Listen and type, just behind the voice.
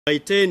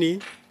Waiteni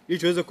ili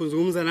tuweze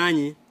kuzungumza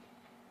nanyi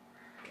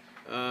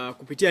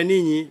kupitia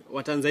ninyi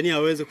Watanzania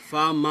waweze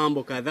kufahamu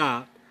mambo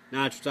kadhaa,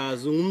 na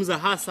tutazungumza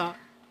hasa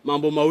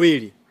mambo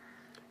mawili.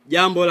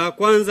 Jambo la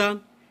kwanza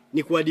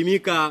ni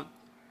kuadimika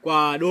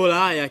kwa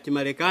dola ya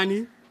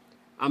Kimarekani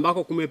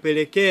ambako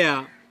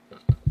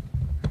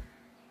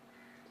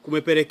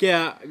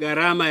kumepelekea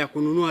gharama ya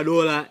kununua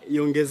dola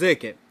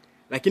iongezeke,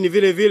 lakini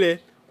vile vile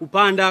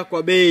kupanda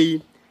kwa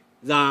bei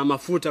za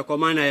mafuta kwa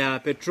maana ya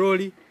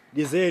petroli,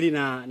 dizeli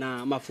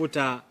na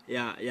mafuta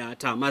ya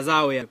taa,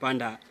 mazao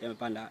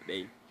yamepanda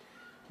bei.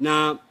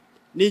 Na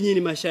ninyi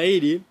ni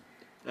mashahidi,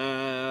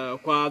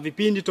 kwa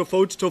vipindi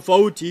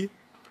tofauti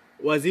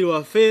waziri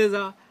wa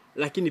fedha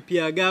lakini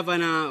pia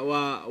gavana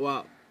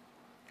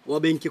wa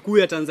Benki Kuu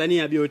ya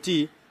Tanzania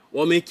BOT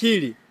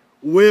wamekiri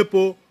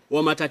uwepo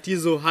wa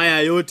matatizo haya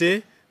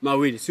yote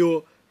mawili.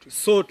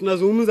 So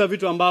tunazungumza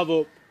vitu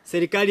ambavyo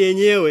serikali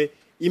yenyewe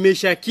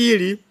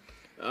imeshakiri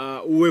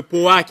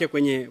uwepo wake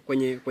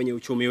kwenye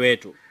uchumi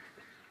wetu.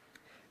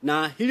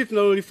 Na hili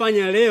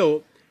tunalolifanya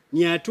leo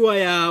ni hatua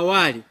ya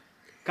awali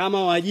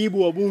kama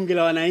wajibu wa bunge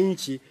la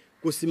wananchi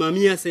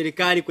kusimamia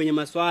serikali kwenye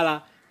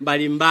masuala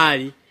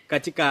mbalimbali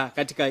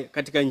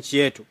katika nchi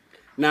yetu.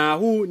 Na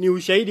huu ni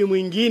ushahidi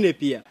mwingine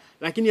pia,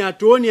 lakini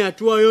hatuoni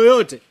hatua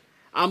yoyote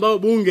ambayo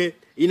bunge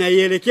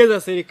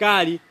inaielekeza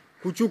serikali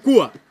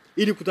kuchukua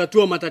ili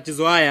kutatua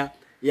matatizo haya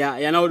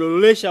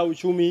yanayodololesha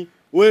uchumi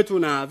wetu,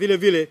 na vile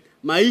vile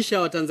maisha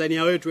ya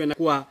Watanzania wetu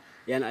yanakuwa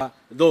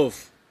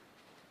dhaifu.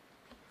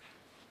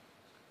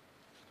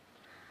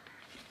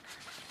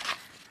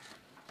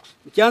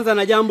 Nikianza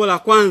na jambo la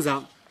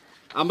kwanza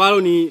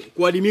ambalo ni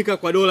kuadimika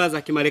kwa dola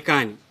za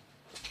Kimarekani.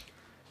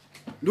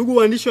 Ndugu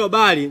waandishi wa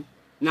habari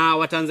na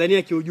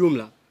Watanzania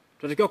kiujumla,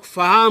 tunatakiwa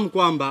kufahamu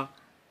kwamba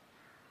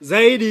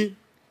zaidi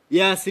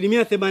ya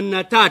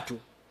 83%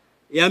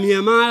 ya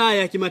miamala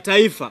ya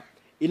kimataifa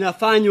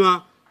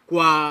inafanywa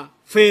kwa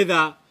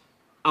fedha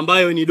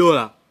ambayo ni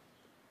dola.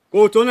 Kwa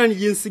hiyo utaona ni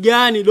jinsi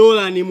gani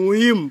dola ni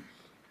muhimu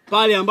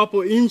pale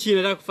ambapo nchi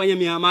inataka kufanya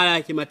miamala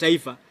ya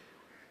kimataifa,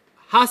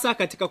 hasa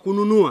katika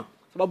kununua,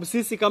 sababu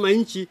sisi kama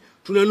nchi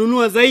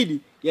tunanunua zaidi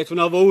ya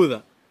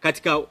tunavyouza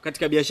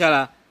katika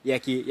biashara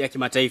ya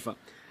kimataifa.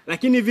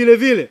 Lakini vile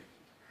vile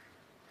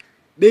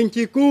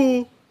benki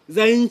kuu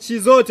za nchi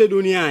zote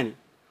duniani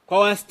kwa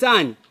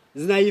wastani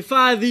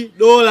zinahifadhi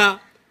dola,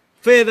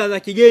 fedha za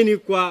kigeni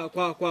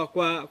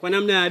kwa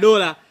namna ya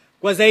dola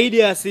kwa zaidi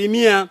ya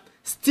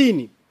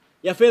 60%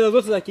 ya fedha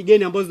zote za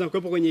kigeni ambazo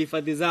zinakuwepo kwenye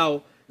hifadhi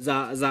zao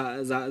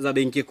za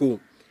benki kuu.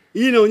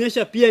 Hii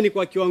inaonyesha pia ni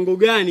kwa kiwango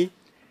gani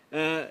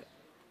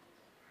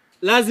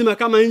lazima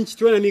kama nchi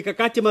tuwe na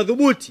mikakati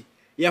madhubuti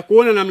ya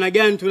kuona namna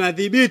gani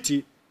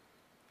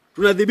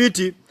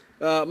tunadhibiti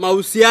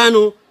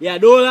mahusiano ya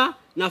dola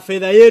na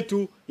fedha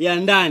yetu ya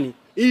ndani,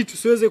 ili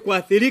tusiweze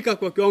kuathirika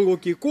kwa kiwango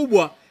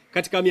kikubwa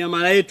katika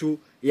miamala yetu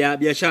ya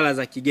biashara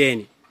za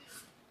kigeni.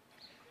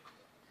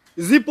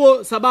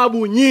 Zipo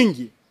sababu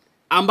nyingi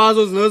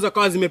ambazo zinaweza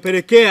kuwa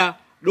zimepelekea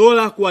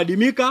dola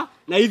kuadimika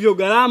na hivyo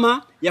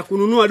gharama ya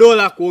kununua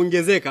dola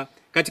kuongezeka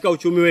katika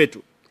uchumi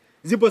wetu.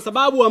 Zipo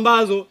sababu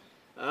ambazo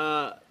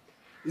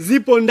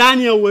zipo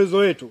ndani ya uwezo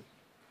wetu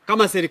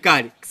kama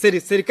serikali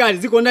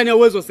ziko ndani ya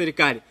uwezo wa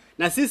serikali,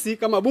 na sisi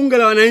kama bunge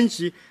la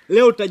wananchi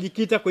leo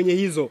tutajikita kwenye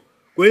hizo,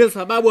 kueleza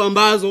sababu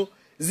ambazo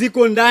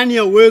ziko ndani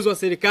ya uwezo wa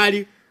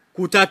serikali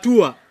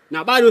kutatua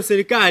na bado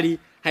serikali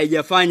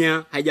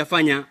haijafanya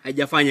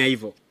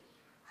hivyo.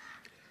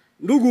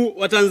 Ndugu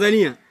wa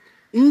Tanzania,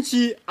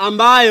 nchi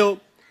ambayo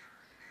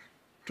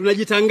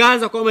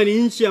tunajitangaza kwamba ni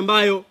nchi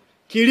ambayo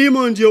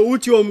kilimo ndio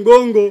uti wa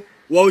mgongo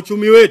wa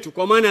uchumi wetu,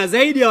 kwa maana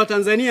zaidi ya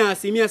Watanzania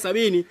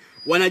 70%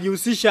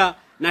 wanajihusisha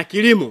na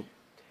kilimo,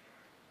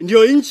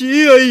 ndio nchi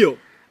hiyo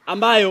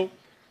ambayo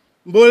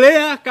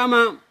mbolea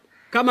kama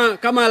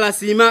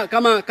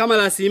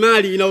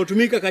rasilimali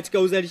inayotumika katika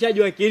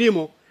uzalishaji wa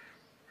kilimo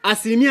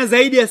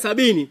zaidi ya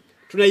 70%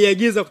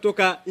 tunaiagiza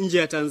kutoka nje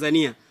ya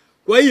Tanzania.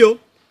 Kwa hiyo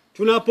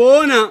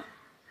tunapoona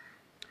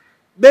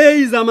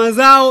bei za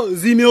mazao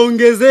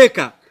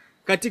zimeongezeka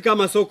katika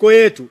masoko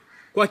yetu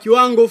kwa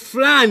kiwango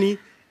fulani,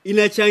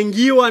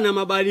 inachangiwa na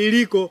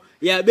mabadiliko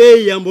ya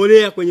bei ya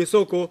mbolea kwenye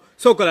soko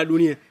la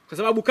dunia, kwa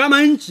sababu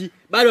kama nchi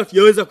bado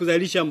hatujaweza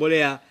kuzalisha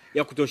mbolea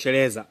ya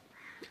kutosheleza.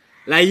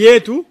 Rai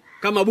yetu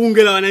kama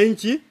bunge la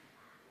wananchi,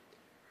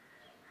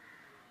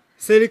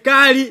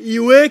 serikali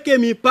iweke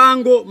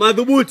mipango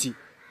madhubuti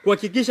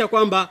kuhakikisha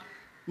kwamba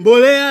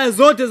mbolea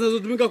zote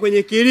zinazotumika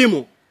kwenye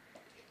kilimo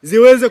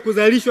ziweze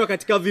kuzalishwa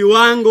katika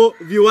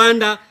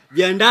viwanda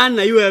vya ndani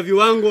na iwe ya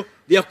viwango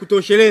vya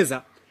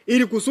kutosheleza,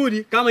 ili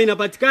kusudi kama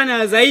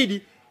inapatikana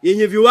zaidi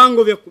yenye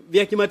viwango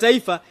vya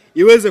kimataifa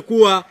iweze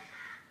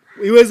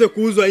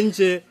kuuzwa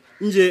nje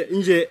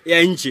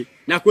ya nchi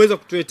na kuweza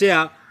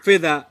kutuletea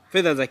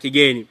fedha za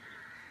kigeni.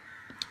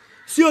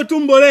 Sio tu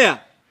mbolea,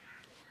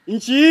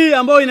 nchi hii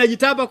ambayo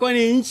inajitapa kwa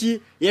ni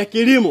nchi ya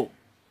kilimo,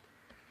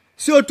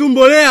 sio tu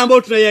mbolea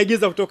ambayo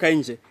tunaiagiza kutoka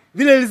nje,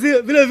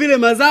 vile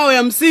mazao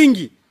ya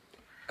msingi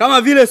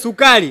kama vile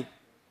sukari.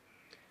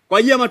 kwa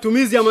ajili ya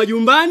matumizi ya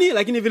majumbani,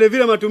 lakini vile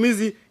vile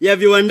matumizi ya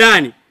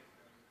viwandani.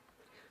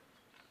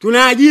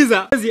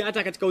 Tunaagiza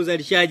hata katika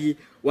uzalishaji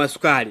wa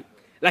sukari.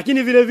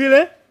 Lakini vile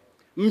vile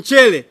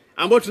mchele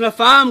ambao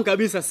tunafahamu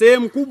kabisa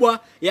sehemu kubwa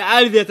ya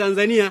ardhi ya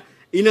Tanzania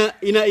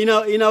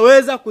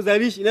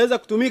inaweza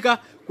kutumika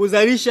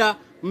kuzalisha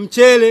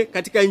mchele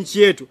katika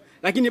nchi yetu.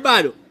 Lakini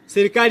bado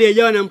serikali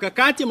haijawa na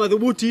mkakati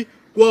madhubuti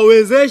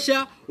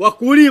kuwawezesha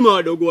wakulima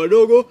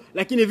wadogo,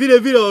 lakini vile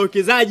vile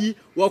wawekezaji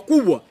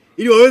wakubwa,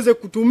 ili waweze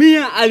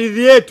kutumia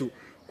ardhi yetu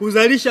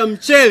kuzalisha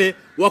mchele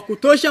wa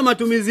kutosha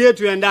matumizi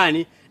yetu ya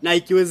ndani, na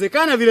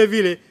ikiwezekana vile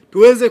vile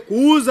tuweze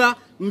kuuza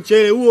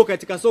mchele huo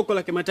katika soko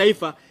la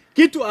kimataifa,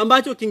 kitu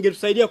ambacho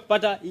kingetusaidia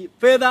kupata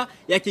fedha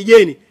ya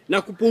kigeni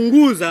na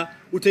kupunguza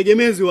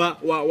utegemezi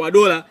wa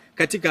dola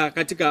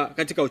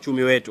katika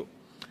uchumi wetu.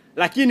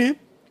 Lakini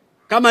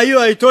kama hiyo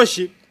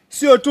haitoshi,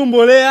 sio tu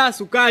mbolea,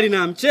 sukari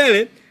na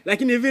mchele,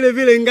 lakini vile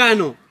vile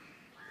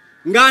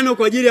ngano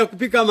kwa ajili ya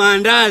kupika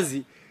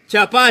maandazi,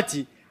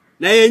 chapati,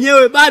 na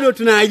yenyewe bado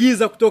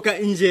tunaagiza kutoka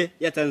nje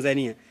ya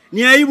Tanzania.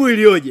 Ni aibu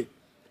iliyoje!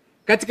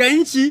 Katika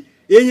nchi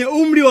yenye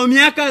umri wa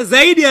miaka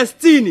zaidi ya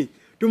 60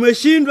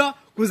 tumeshindwa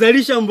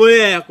kuzalisha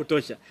mbolea ya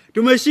kutosha,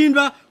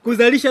 tumeshindwa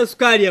kuzalisha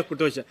sukari ya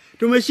kutosha,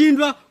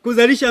 tumeshindwa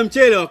kuzalisha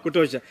mchele wa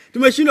kutosha,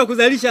 tumeshindwa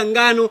kuzalisha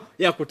ngano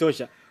ya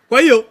kutosha.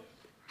 Kwa hiyo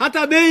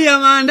hata bei ya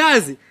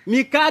maandazi,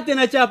 mikate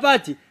na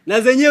chapati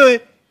na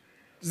zenyewe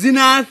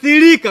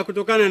zinaathirika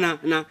kutokana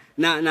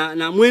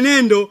na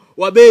mwenendo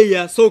wa bei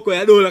ya soko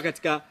ya dola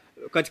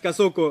katika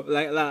soko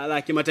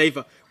la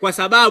kimataifa, kwa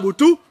sababu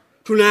tu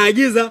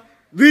tunaagiza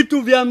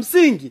vitu vya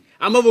msingi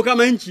ambavyo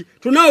kama nchi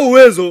tunao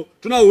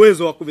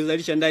uwezo wa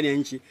kuvizalisha ndani ya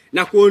nchi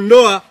na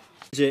kuondoa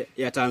nje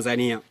ya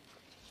Tanzania.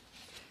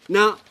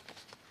 Na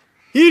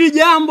hili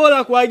jambo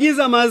la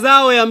kuagiza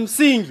mazao ya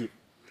msingi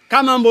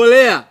kama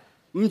mbolea,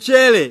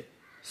 mchele,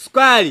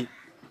 sukari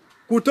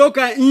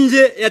kutoka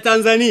nje ya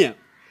Tanzania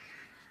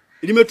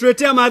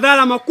limetuletea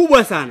madhara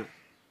makubwa sana.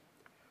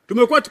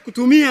 Tumekuwa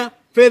tukitumia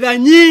fedha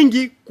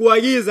nyingi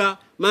kuagiza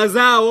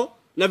mazao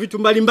na vitu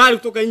mbalimbali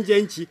kutoka nje ya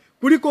nchi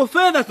kuliko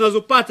fedha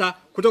tunazopata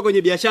kutoka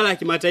kwenye biashara ya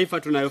kimataifa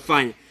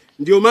tunayofanya.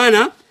 Ndio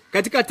maana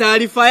katika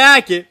taarifa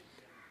yake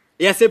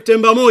ya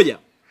Septemba 1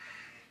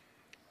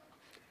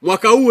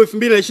 mwaka huu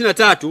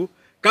 2023,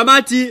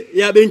 kamati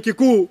ya Benki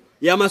Kuu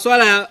ya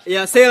masuala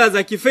ya sera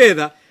za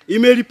kifedha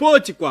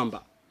imeripoti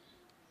kwamba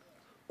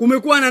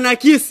kumekuwa na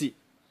nakisi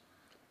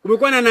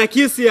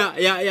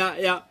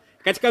ya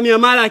katika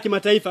miamala ya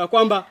kimataifa,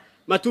 kwamba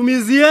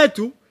matumizi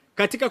yetu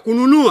katika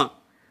kununua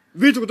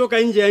vitu kutoka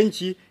nje ya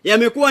nchi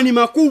yamekuwa ni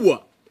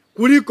makubwa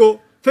kuliko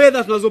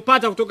fedha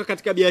tunazopata kutoka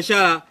katika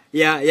biashara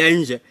ya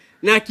nje.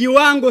 Na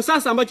kiwango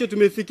sasa ambacho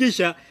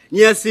tumefikisha ni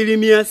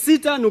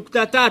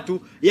 6.3%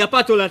 ya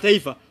pato la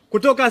taifa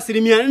kutoka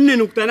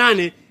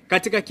 4.8%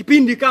 katika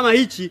kipindi kama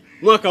hichi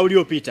mwaka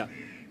uliopita.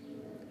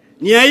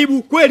 Ni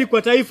aibu kweli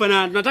kwa taifa,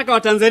 na tunataka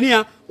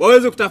Watanzania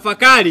waweze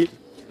kutafakari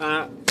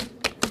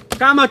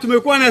kama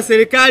tumekuwa na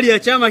serikali ya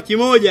chama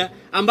kimoja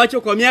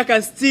ambacho kwa miaka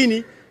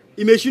 60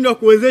 imeshindwa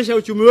kuwezesha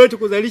uchumi wetu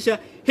kuzalisha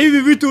hivi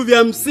vitu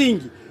vya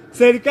msingi.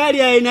 Serikali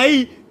ya aina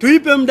hii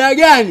tuipe muda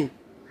gani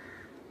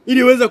ili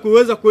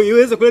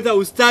iweze kuleta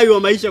ustawi wa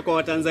maisha kwa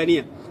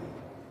Watanzania?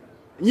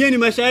 Nyie ni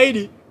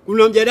mashahidi,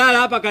 kuna mjadala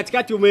hapa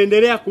katikati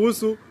umeendelea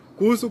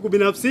kuhusu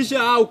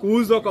kubinafsisha au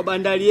kuuzwa kwa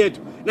bandari yetu.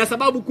 Na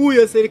sababu kuu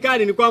ya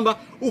serikali ni kwamba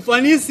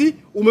ufanisi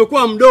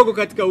umekuwa mdogo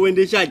katika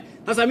uendeshaji.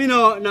 Sasa mimi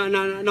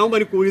naomba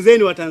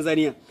nikuulizeni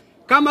Watanzania,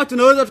 kama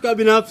tunaweza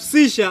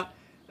tukabinafsisha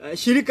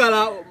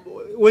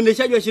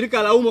uendeshaji wa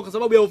shirika la umma kwa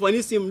sababu ya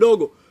ufanisi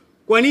mdogo,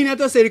 kwa nini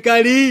hata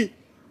serikali hii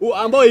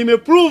ambayo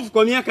imeprove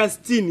kwa miaka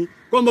 60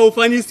 kwamba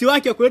ufanisi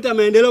wake wa kuleta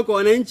maendeleo kwa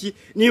wananchi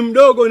ni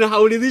mdogo na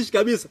hauridhishi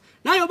kabisa,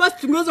 nayo basi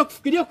tungeweza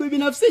kufikiria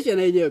kuibinafsisha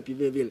na yenyewe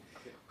vile vile?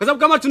 Kwa sababu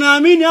kama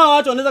tunaamini hao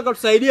watu wanaweza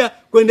kutusaidia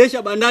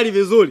kuendesha bandari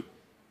vizuri,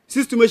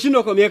 sisi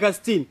tumeshindwa kwa miaka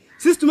 60.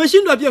 Sisi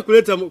tumeshindwa pia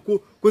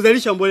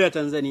kuzalisha mbolea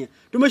Tanzania,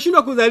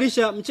 tumeshindwa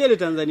kuzalisha mchele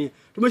Tanzania,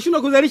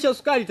 tumeshindwa kuzalisha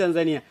sukari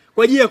Tanzania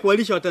kwa ajili ya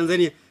kuwalisha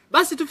Watanzania.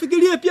 Basi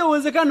tufikirie pia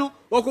uwezekano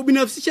wa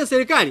kubinafsisha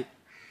serikali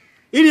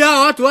ili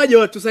hao watu waje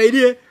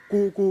watusaidie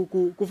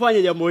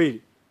kufanya jambo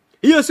hili.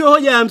 Hiyo sio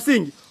hoja ya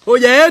msingi.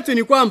 Hoja yetu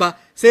ni kwamba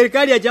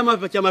serikali ya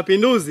Chama cha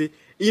Mapinduzi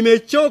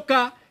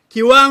imechoka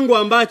kiwango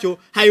ambacho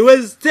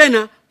haiwezi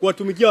tena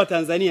kuwatumikia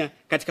Watanzania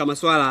katika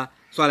masuala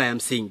ya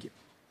msingi.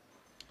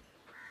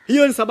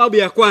 Hiyo ni sababu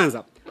ya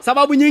kwanza.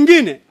 Sababu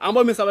nyingine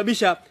ambayo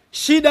imesababisha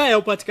shida ya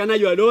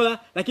upatikanaji wa dola,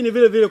 lakini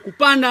vile vile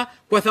kupanda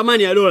kwa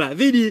thamani ya dola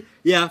dhidi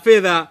ya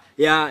fedha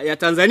ya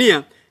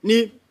Tanzania,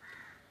 ni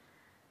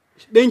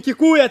Benki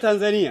Kuu ya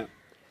Tanzania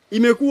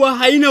imekuwa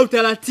haina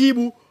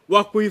utaratibu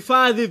wa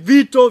kuhifadhi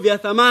vito vya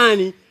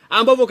thamani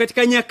ambavyo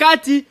katika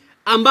nyakati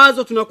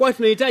ambazo tunakuwa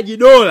tunahitaji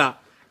dola,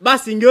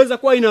 basi ingeweza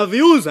kuwa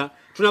inaviuza,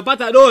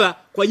 tunapata dola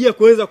kwa ajili ya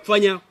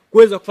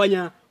kuweza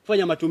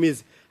kufanya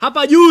matumizi.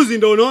 Hapa juzi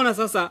ndio unaona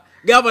sasa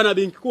gavana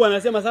Benki Kuu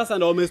anasema sasa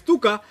ndio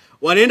wamestuka,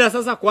 wanaenda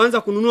sasa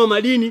kuanza kununua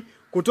madini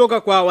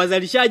kutoka kwa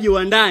wazalishaji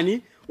wa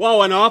ndani. Wao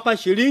wanawapa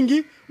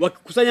shilingi,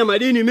 wakikusanya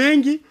madini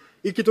mengi.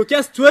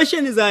 Ikitokea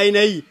situation za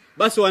aina hii,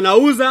 basi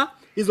wanauza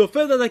hizo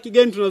fedha za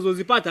kigeni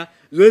tunazozipata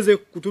ziweze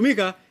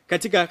kutumika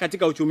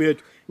katika uchumi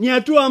wetu. Ni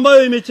hatua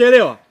ambayo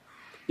imechelewa.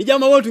 Ni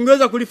jambo ambalo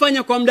tungeweza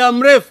kulifanya kwa muda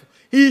mrefu.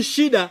 Hii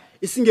shida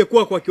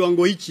isingekuwa kwa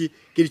kiwango hichi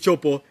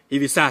kilichopo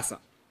hivi sasa.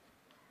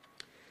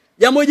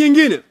 Jambo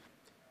jingine,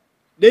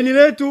 deni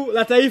letu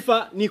la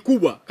taifa ni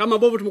kubwa kama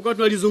ambavyo tumekuwa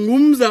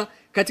tunalizungumza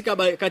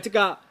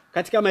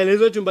katika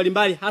maelezo yetu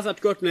mbalimbali, hasa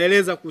tukiwa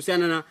tunaeleza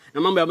kuhusiana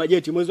na mambo ya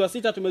bajeti. Mwezi wa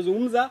 6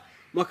 tumezungumza,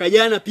 mwaka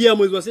jana pia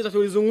mwezi wa 6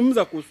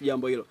 tulizungumza kuhusu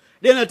jambo hilo.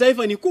 Deni la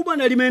taifa ni kubwa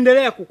na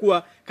limeendelea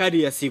kukua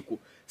kadri ya siku.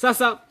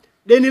 Sasa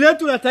deni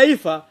letu la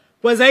taifa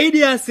kwa zaidi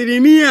ya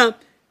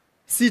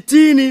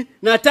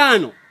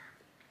 65%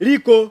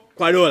 liko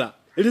kwa dola.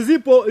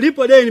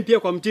 Lipo deni pia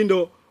kwa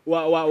mtindo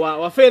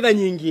wa fedha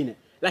nyingine,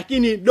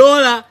 lakini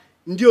dola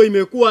ndio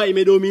imekuwa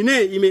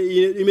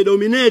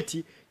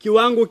imedominate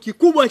kiwango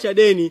kikubwa cha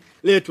deni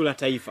letu la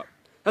taifa.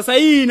 Sasa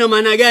hii ina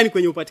maana gani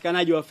kwenye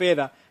upatikanaji wa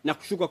fedha na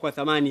kushuka kwa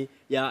thamani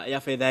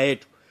ya fedha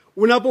yetu?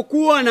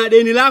 Unapokuwa na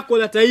deni lako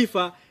la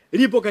taifa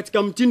lipo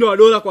katika mtindo wa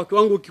dola kwa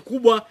kiwango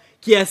kikubwa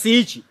kiasi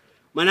hichi,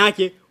 maana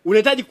yake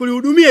unahitaji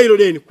kulihudumia hilo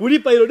deni,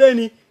 kulipa hilo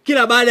deni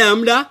kila baada ya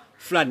muda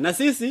fulani. Na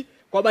sisi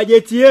kwa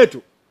bajeti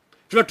yetu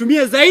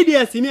tunatumia zaidi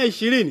ya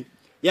 20%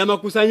 ya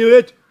makusanyo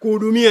yetu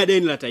kuhudumia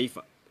deni la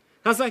taifa.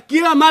 Sasa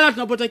kila mara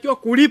tunapotakiwa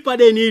kulipa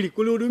deni hili,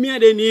 kulihudumia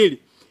deni hili,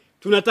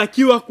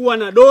 tunatakiwa kuwa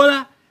na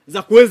dola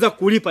za kuweza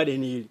kulipa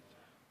deni hili.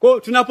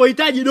 Kwa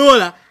tunapohitaji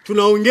dola,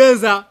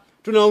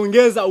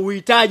 tunaongeza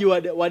uhitaji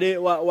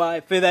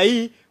wa fedha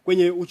hii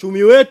kwenye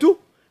uchumi wetu,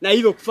 na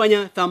hivyo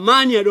kufanya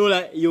thamani ya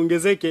dola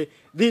iongezeke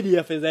dhidi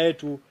ya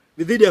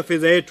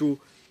fedha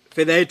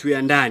yetu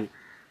ya ndani.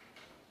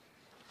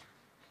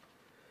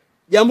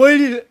 Jambo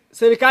hili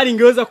serikali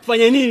ingeweza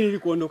kufanya nini ili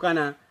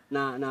kuondokana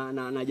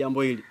na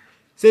jambo hili?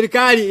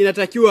 Serikali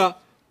inatakiwa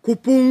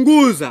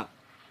kupunguza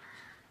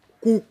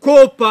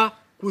kukopa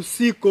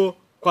kusiko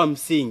kwa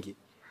msingi.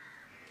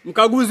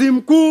 Mkaguzi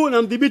mkuu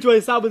na mdhibiti wa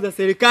hesabu za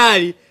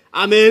serikali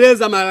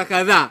ameeleza mara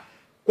kadhaa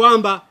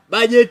kwamba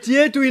bajeti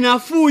yetu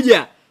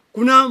inafuja.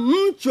 Kuna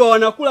mchwa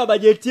wanakula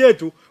bajeti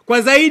yetu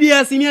kwa zaidi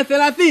ya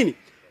 30%.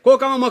 Kwa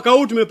kama mwaka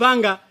huu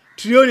tumepanga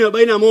trilioni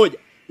 41,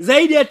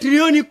 zaidi ya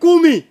trilioni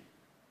 10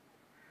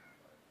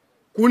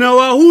 kuna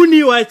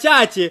wahuni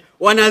wachache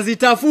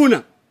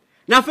wanazitafuna.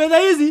 Na fedha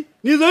hizi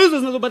nizo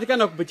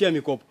zinazopatikana kupitia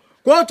mikopo.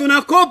 Kwa hiyo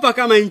tunakopa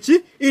kama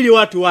nchi ili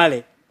watu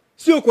wale,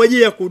 sio kwa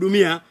ajili ya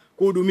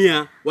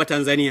kuhudumia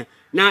Watanzania.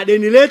 Na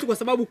deni letu kwa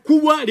sababu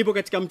kubwa lipo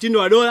katika mtindo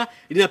wa dola,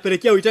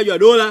 linapelekea uhitaji wa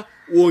dola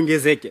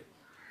uongezeke.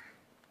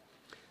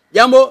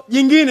 Jambo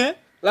jingine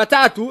la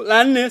 3,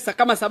 la 4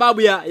 kama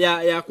sababu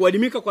ya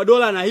kuadimika kwa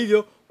dola na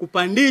hivyo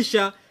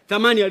kupandisha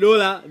thamani ya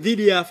dola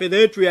dhidi ya fedha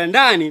yetu ya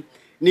ndani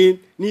ni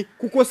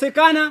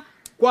kukosekana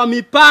kwa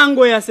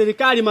mipango ya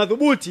serikali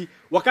madhubuti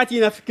wakati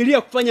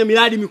inafikiria kufanya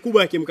miradi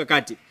mikubwa ya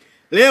kimkakati.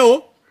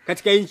 Leo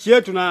katika nchi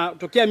yetu na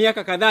tokea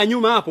miaka kadhaa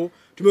nyuma hapo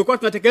tumekuwa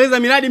tunatekeleza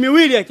miradi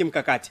miwili ya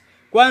kimkakati.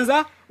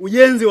 Kwanza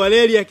ujenzi wa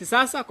reli ya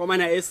kisasa kwa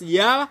maana ya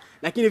SGR,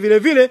 lakini vile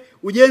vile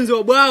ujenzi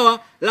wa bwawa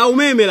la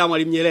umeme la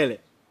Mwalimu Nyerere.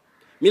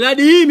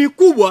 Miradi hii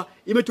mikubwa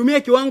imetumia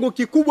kiwango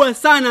kikubwa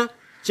sana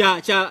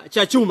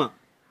cha chuma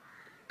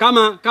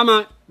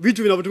kama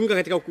vitu vinavyotumika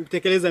katika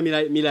kutekeleza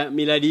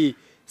miradi hii.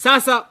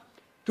 Sasa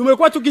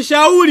tumekuwa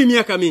tukishauri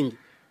miaka mingi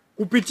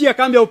kupitia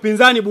kambi ya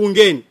upinzani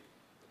bungeni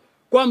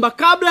kwamba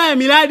kabla ya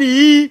miradi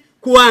hii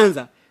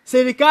kuanza,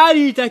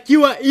 serikali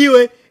itakiwa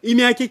iwe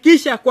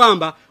imehakikisha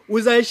kwamba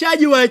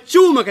uzalishaji wa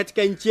chuma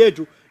katika nchi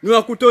yetu ni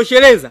wa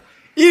kutosheleza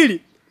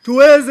ili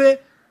tuweze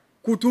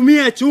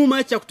kutumia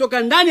chuma cha kutoka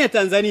ndani ya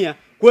Tanzania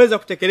kuweza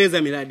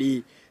kutekeleza miradi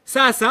hii.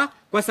 Sasa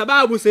kwa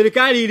sababu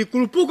serikali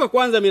ilikurupuka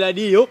kwanza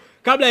miradi hiyo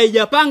kabla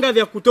haijapanga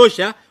vya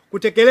kutosha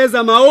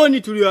kutekeleza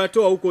maoni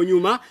tuliyoyatoa huko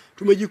nyuma,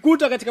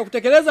 tumejikuta katika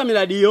kutekeleza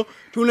miradi hiyo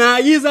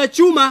tunaagiza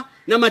chuma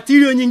na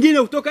material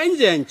nyingine kutoka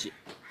nje ya nchi.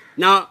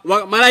 Na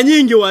mara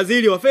nyingi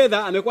waziri wa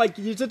fedha amekuwa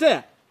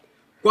akijitetea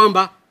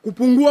kwamba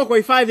kupungua kwa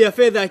hifadhi ya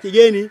fedha ya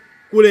kigeni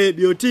kule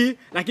BOT,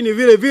 lakini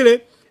vile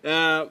vile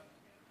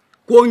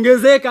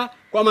kuongezeka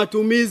kwa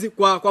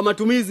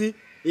matumizi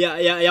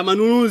ya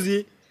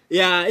manunuzi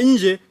ya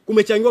nje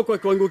kumechangiwa kwa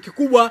kiwango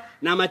kikubwa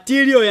na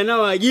material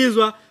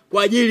yanayoagizwa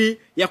kwa ajili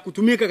ya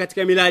kutumika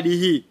katika miradi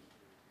hii.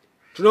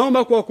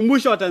 Tunaomba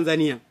kuwakumbusha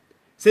Watanzania,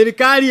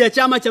 serikali ya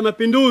Chama cha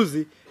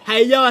Mapinduzi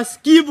haijawa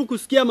sikivu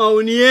kusikia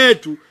maoni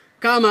yetu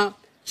kama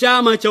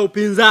chama cha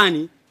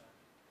upinzani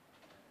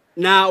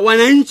na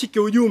wananchi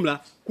kiujumla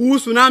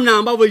kuhusu namna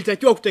ambavyo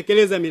ilitakiwa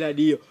kutekeleza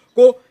miradi hiyo.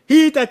 Kwa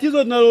hii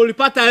tatizo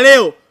tunalolipata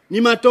leo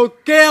ni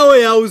matokeo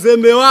ya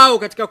uzembe wao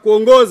katika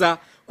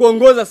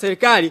kuongoza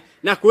serikali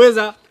na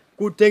kuweza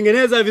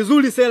kutengeneza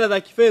vizuri sera za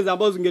kifedha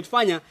ambazo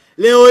zingetufanya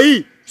leo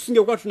hii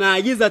tusingekuwa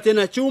tunaagiza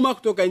tena chuma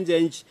kutoka nje ya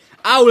nchi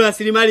au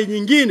rasilimali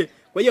nyingine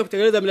kwa ajili ya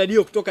kutekeleza miradi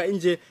hiyo kutoka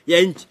nje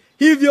ya nchi.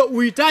 Hivyo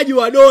uhitaji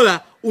wa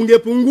dola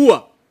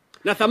ungepungua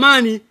na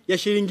thamani ya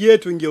shilingi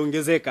yetu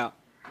ingeongezeka.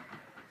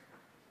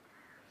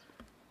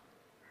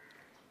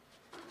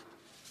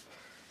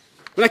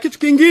 Kuna kitu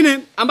kingine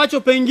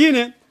ambacho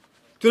pengine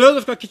tunaweza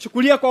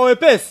tukakichukulia kwa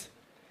wepesi,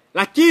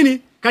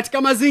 lakini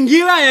katika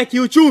mazingira ya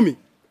kiuchumi,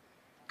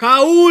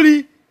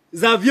 kauli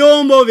za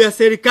vyombo vya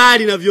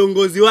serikali na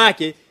viongozi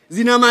wake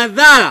zina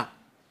madhara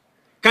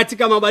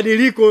katika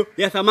mabadiliko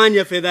ya thamani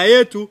ya fedha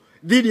yetu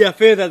dhidi ya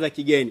fedha za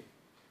kigeni.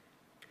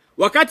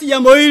 Wakati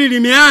jambo hili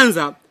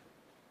limeanza,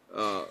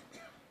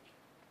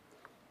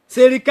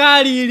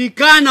 serikali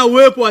ilikana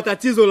uwepo wa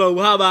tatizo la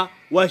uhaba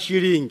wa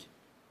shilingi.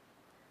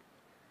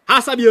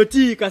 Hasa BOT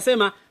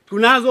ikasema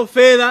tunazo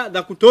fedha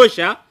za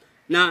kutosha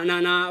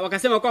na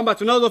wakasema kwamba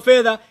tunazo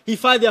fedha,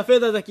 hifadhi ya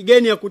fedha za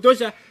kigeni ya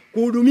kutosha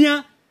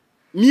kuhudumia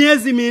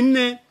miezi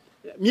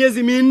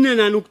minne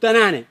na nukta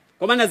 8,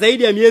 kwa maana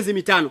zaidi ya miezi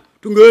 5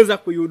 tungeweza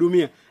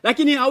kuihudumia.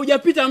 Lakini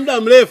haujapita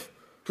muda mrefu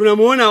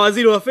tunamuona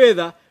waziri wa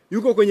fedha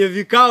yuko kwenye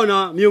vikao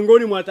na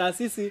miongoni mwa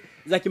taasisi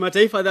za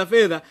kimataifa za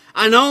fedha,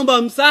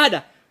 anaomba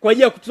msaada kwa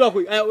ajili ya kutoa,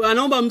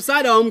 anaomba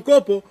msaada wa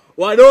mkopo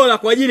wa dola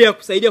kwa ajili ya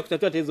kusaidia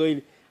kutatua tatizo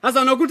hili.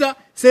 Sasa unakuta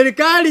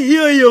serikali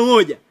hiyo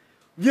moja,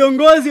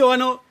 viongozi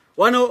ambao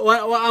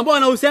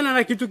wanahusiana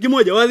na kitu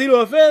kimoja, waziri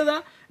wa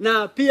fedha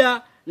na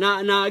pia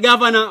na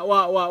gavana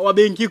wa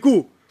benki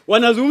kuu,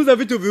 wanazungumza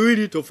vitu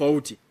viwili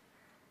tofauti.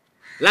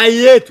 Rai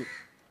yetu,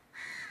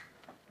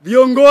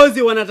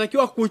 viongozi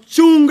wanatakiwa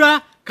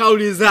kuchunga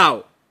kauli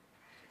zao,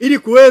 ili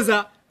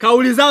kuweza,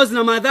 kauli zao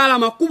zina madhara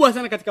makubwa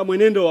sana katika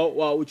mwenendo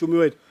wa uchumi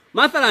wetu.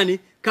 Mathalani,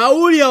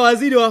 kauli ya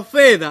waziri wa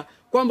fedha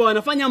kwamba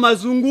wanafanya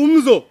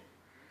mazungumzo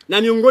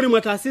na miongoni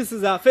mwa taasisi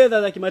za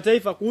fedha za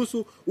kimataifa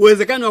kuhusu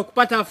uwezekano wa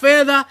kupata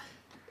fedha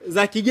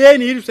za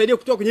kigeni ili tusaidie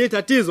kutoka kwenye hili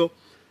tatizo.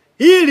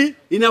 Hili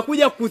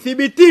linakuja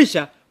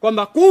kuthibitisha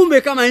kwamba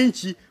kumbe kama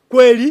nchi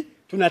kweli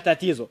tuna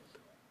tatizo.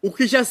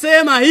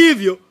 Ukishasema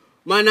hivyo,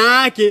 maana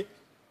yake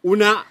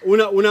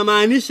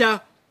unamaanisha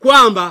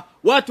kwamba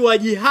watu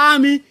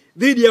wajihami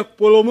dhidi ya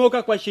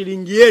kuporomoka kwa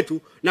shilingi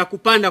yetu na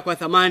kupanda kwa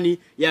thamani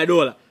ya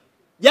dola.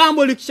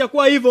 Jambo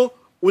likishakuwa hivyo,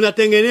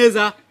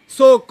 unatengeneza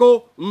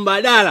soko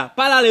mbadala,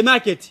 parallel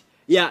market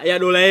ya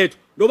dola yetu.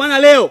 Ndio maana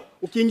leo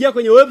ukiingia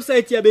kwenye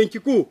website ya benki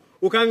kuu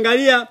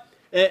ukaangalia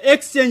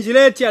exchange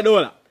rate ya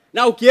dola,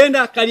 na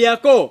ukienda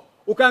Kariakoo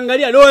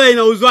ukaangalia dola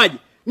inauzwaje,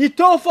 ni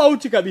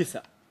tofauti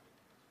kabisa,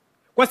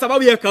 kwa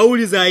sababu ya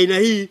kauli za aina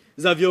hii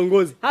za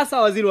viongozi,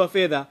 hasa waziri wa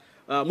fedha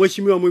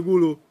Mheshimiwa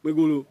Mwigulu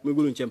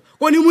Nchemba.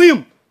 Kwa ni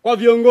muhimu kwa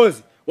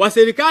viongozi wa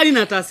serikali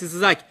na taasisi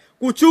zake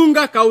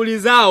kuchunga kauli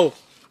zao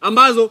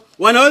ambazo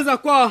wanaweza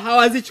kuwa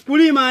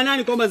hawazichukulii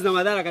maanani kwamba zina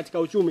madhara katika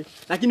uchumi,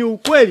 lakini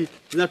ukweli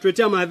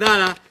zinatuletea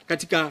madhara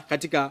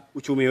katika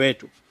uchumi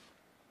wetu.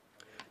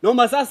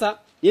 Naomba sasa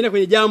niende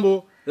kwenye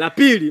jambo la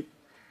pili,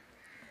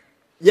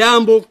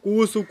 jambo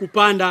kuhusu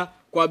kupanda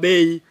kwa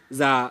bei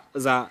za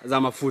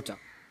mafuta.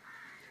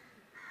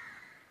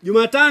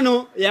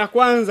 Jumatano ya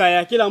kwanza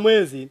ya kila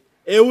mwezi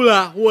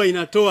EULA huwa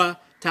inatoa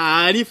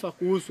taarifa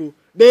kuhusu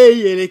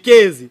bei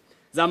elekezi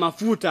za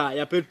mafuta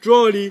ya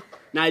petroli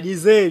na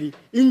dizeli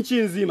nchi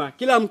nzima.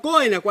 Kila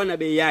mkoa inakuwa na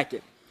bei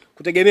yake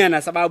kutegemea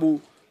na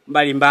sababu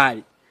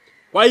mbalimbali.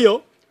 Kwa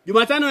hiyo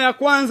Jumatano ya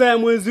kwanza ya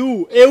mwezi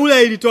huu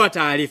EULA ilitoa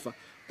taarifa.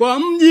 Kwa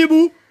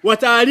mjibu wa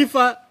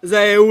taarifa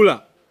za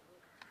EULA,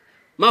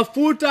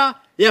 mafuta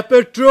ya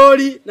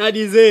petroli na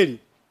dizeli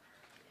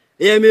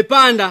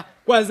yamepanda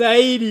kwa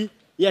zaidi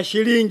ya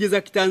shilingi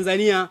za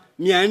Kitanzania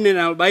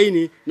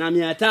 440 na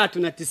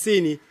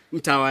 390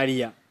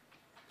 mtawalia.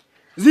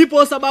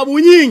 Zipo sababu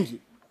nyingi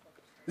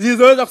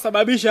zilizoweza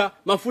kusababisha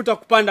mafuta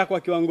kupanda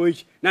kwa kiwango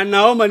hichi, na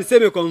naomba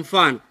niseme kwa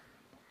mfano.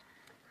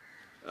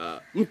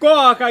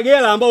 Mkoa wa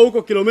Kagera ambao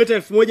uko kilomita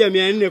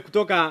 1400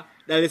 kutoka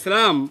Dar es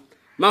Salaam,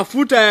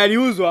 mafuta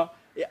yaliuzwa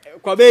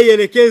kwa bei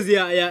elekezi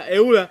ya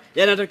EULA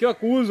yanatakiwa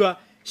kuuzwa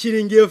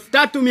shilingi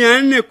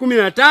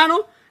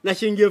 3415 na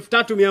shilingi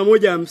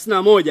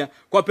 3151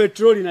 kwa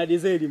petroli na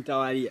dizeli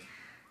mtawalia.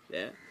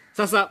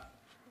 Sasa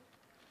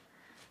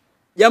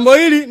jambo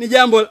hili ni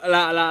jambo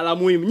la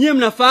muhimu. Nyie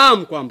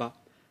mnafahamu kwamba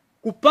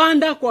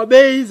kupanda kwa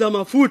bei za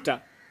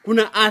mafuta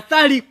kuna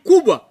athari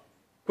kubwa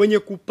kwenye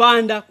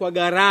kupanda kwa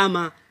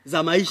gharama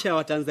za maisha ya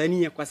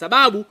Watanzania, kwa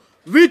sababu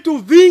vitu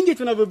vingi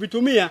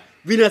tunavyovitumia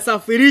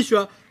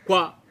vinasafirishwa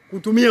kwa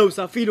kutumia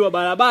usafiri wa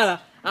barabara,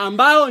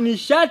 ambao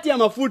nishati ya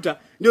mafuta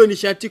ndio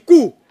nishati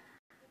kuu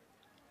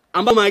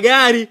ambayo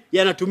magari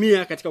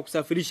yanatumia katika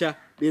kusafirisha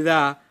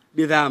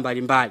bidhaa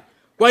mbalimbali.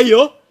 Kwa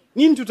hiyo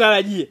nini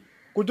tutarajie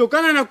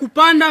kutokana na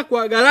kupanda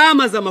kwa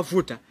gharama za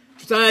mafuta?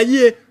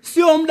 Tutarajie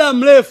sio muda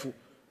mrefu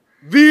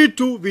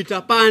vitu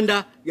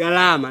vitapanda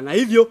gharama, na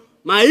hivyo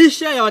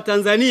maisha ya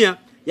Watanzania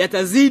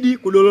yatazidi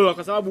kudorora,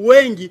 kwa sababu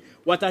wengi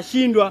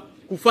watashindwa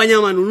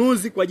kufanya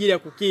manunuzi kwa ajili ya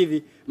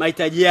kukidhi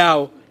mahitaji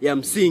yao ya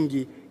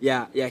msingi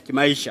ya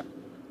kimaisha.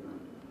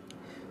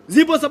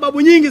 Zipo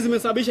sababu nyingi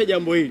zimesababisha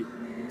jambo hili.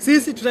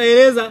 Sisi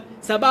tutaeleza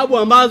sababu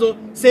ambazo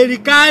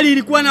serikali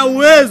ilikuwa na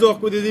uwezo wa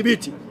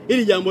kudhibiti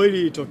ili jambo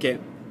hili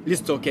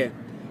lisitokee.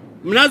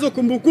 Mnazo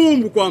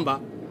kumbukumbu kwamba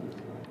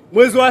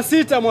mwezi wa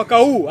 6 mwaka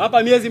huu,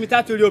 hapa miezi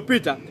 3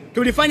 iliyopita,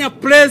 tulifanya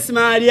press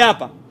mahali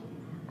hapa,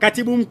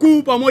 katibu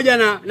mkuu pamoja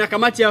na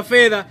kamati ya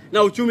fedha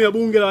na uchumi ya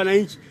bunge la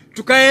wananchi,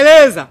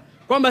 tukaeleza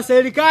kwamba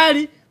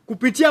serikali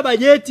kupitia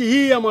bajeti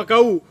hii ya mwaka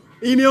huu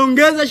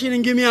imeongeza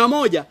shilingi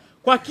 100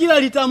 kwa kila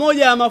lita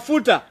moja ya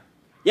mafuta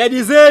ya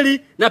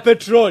dizeli na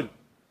petroli.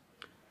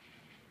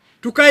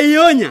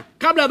 Tukaionya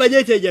kabla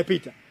bajeti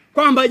haijapita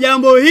kwamba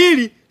jambo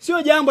hili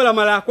sio jambo la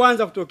mara ya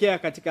kwanza kutokea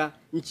katika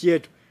nchi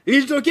yetu.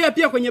 Lilitokea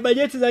pia kwenye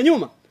bajeti za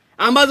nyuma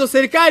ambazo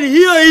serikali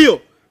hiyo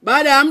hiyo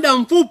baada ya muda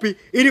mfupi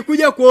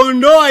ilikuja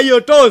kuondoa hiyo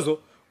tozo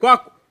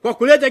kwa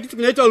kuleta kitu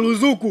kinaitwa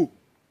ruzuku.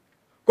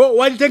 Kwa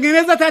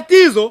walitengeneza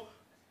tatizo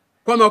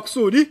kwa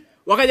makusudi,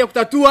 wakaja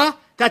kutatua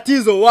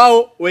tatizo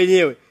wao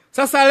wenyewe.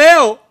 Sasa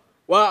leo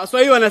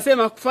Waswahili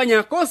wanasema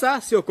kufanya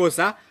kosa sio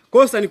kosa,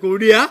 kosa ni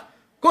kurudia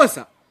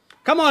kosa.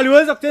 Kama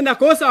waliweza kutenda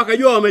kosa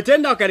wakajua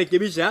wametenda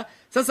wakarekebisha,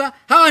 sasa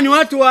hawa ni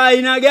watu wa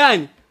aina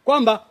gani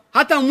kwamba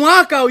hata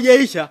mwaka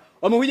hujaisha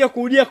wamekuja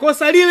kurudia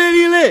kosa lile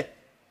lile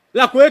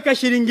la kuweka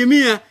shilingi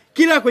 100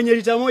 kila kwenye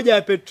lita moja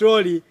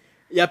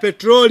ya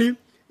petroli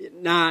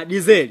na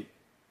dizeli.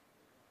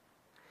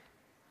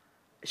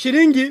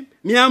 Shilingi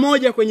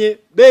 100 kwenye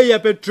bei ya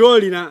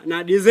petroli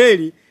na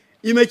dizeli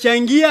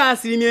imechangia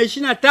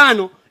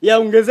 25% ya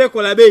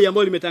ongezeko la bei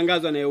ambayo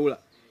limetangazwa na EURA.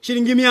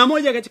 Shilingi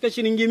 100 katika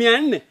shilingi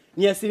 400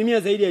 ni asilimia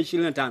zaidi ya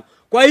 25.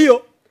 Kwa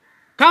hiyo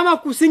kama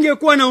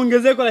kusingekuwa na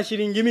ongezeko la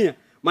shilingi 100,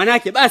 maana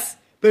yake basi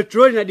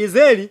petroli na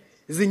dizeli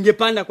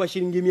zingepanda kwa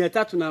shilingi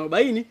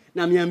 340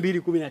 na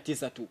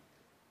 219 tu.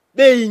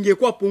 Bei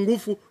ingekuwa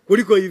pungufu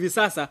kuliko hivi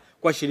sasa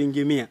kwa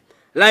shilingi 100.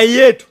 Rai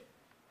yetu,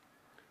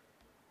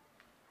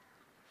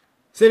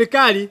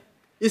 serikali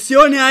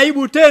isione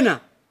aibu tena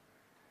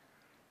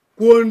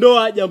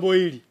kuondoa jambo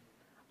hili,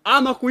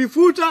 ama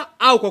kuifuta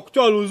au kwa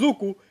kutoa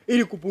ruzuku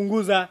ili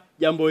kupunguza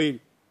jambo hili.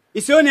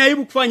 Isione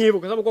aibu kufanya hivyo,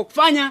 kwa sababu kwa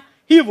kufanya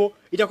hivyo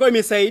itakuwa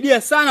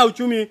imesaidia sana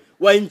uchumi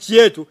wa nchi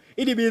yetu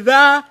ili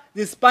bidhaa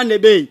zisipande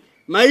bei.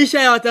 Maisha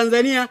ya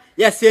Watanzania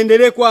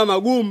yasiendelee kuwa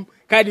magumu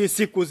kadri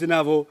siku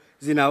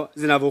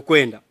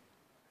zinavyokwenda.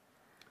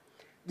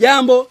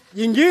 Jambo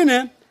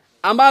jingine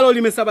ambalo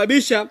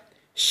limesababisha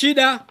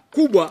shida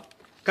kubwa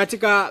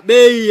katika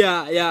bei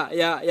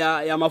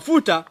ya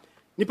mafuta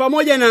ni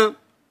pamoja na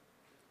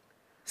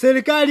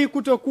serikali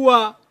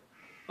kutokuwa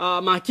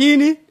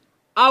makini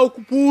au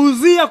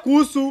kupuuzia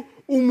kuhusu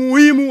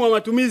umuhimu wa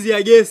matumizi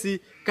ya gesi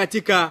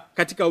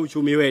katika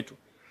uchumi wetu.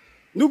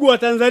 Ndugu wa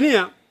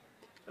Tanzania,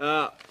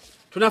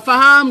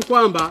 tunafahamu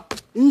kwamba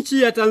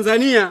nchi ya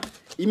Tanzania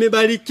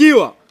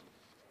imebarikiwa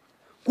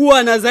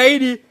kuwa na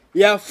zaidi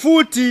ya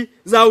futi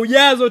za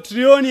ujazo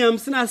trilioni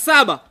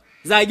 57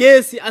 za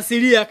gesi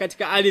asilia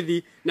katika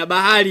ardhi na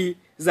bahari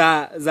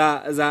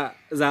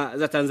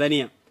za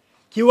Tanzania.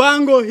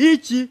 Kiwango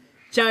hichi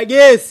cha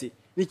gesi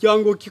ni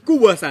kiwango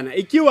kikubwa sana.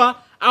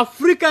 Ikiwa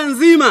Afrika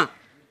nzima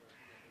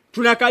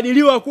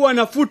tunakadiriwa kuwa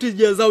na futi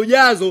za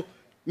ujazo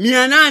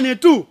 800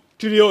 tu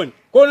trilioni.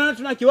 Kwa hiyo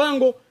tuna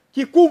kiwango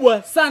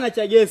kikubwa sana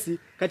cha gesi,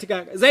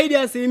 katika zaidi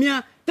ya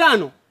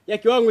 5% ya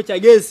kiwango cha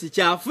gesi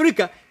cha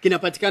Afrika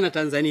kinapatikana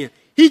Tanzania.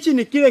 Hichi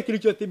ni kile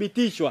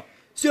kilichothibitishwa,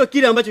 sio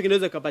kile ambacho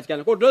kinaweza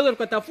kupatikana. Kwa hiyo tunaweza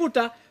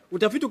tukatafuta,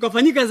 utafiti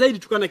ukafanyika zaidi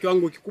tukana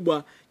kiwango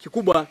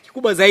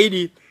kikubwa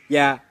zaidi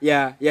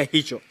ya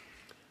hicho.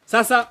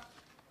 Sasa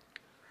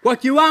kwa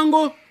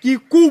kiwango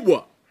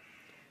kikubwa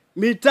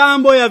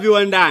mitambo ya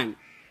viwandani,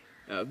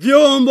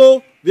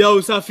 vyombo vya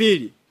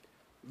usafiri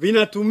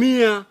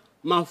vinatumia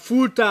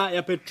mafuta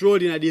ya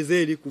petroli na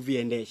dizeli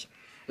kuviendesha.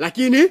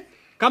 Lakini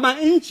kama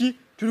nchi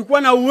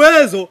tulikuwa na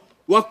uwezo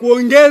wa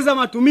kuongeza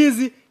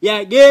matumizi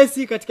ya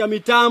gesi katika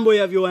mitambo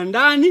ya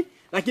viwandani,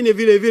 lakini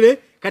vile vile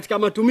katika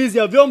matumizi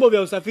ya vyombo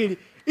vya usafiri,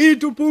 ili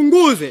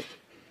tupunguze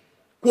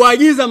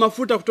kuagiza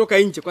mafuta kutoka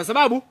nje, kwa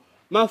sababu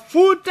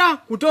mafuta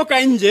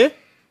kutoka nje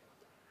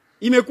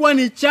imekuwa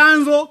ni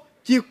chanzo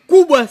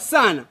kikubwa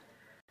sana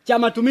cha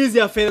matumizi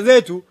ya fedha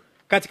zetu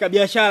katika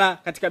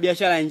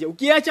biashara nje.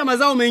 Ukiacha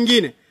mazao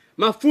mengine,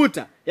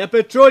 mafuta ya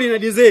petroli na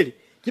dizeli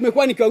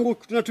kimekuwa ni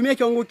tunatumia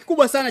kiwango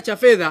kikubwa sana cha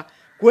fedha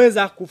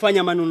kuweza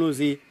kufanya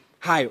manunuzi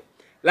hayo.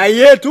 Rai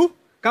yetu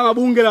kama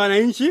bunge la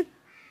wananchi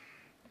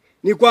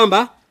ni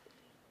kwamba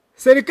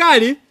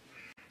serikali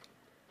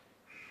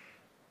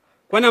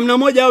kwa namna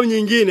moja au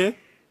nyingine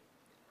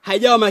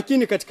haijawa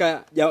makini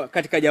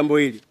katika jambo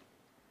hili.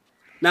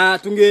 Na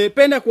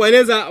tungependa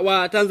kuwaeleza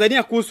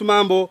Watanzania kuhusu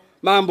mambo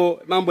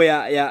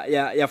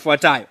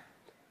yafuatayo.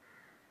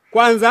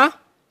 Kwanza,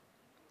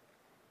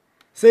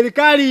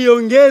 serikali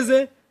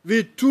iongeze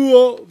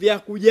vituo vya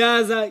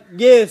kujaza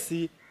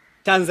gesi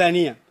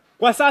Tanzania.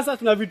 Kwa sasa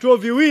tuna vituo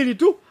viwili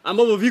tu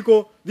ambavyo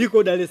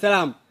viko Dar es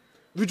Salaam.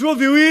 Vituo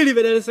viwili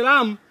vya Dar es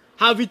Salaam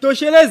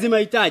havitoshelezi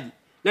mahitaji.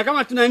 Na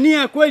kama tuna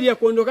nia kweli ya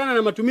kuondokana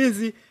na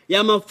matumizi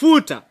ya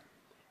mafuta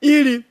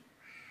ili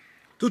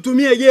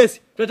tutumie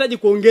gesi, tunahitaji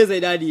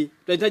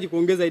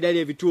kuongeza idadi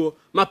ya vituo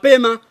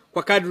mapema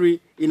kwa kadri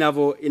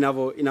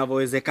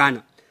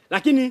inavyowezekana.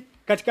 Lakini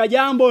katika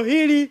jambo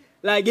hili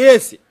la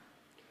gesi,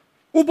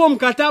 upo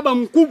mkataba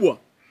mkubwa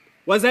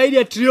wa zaidi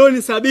ya trilioni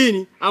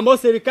 70 ambao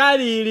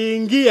serikali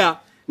iliingia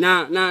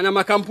na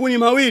makampuni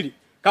mawili,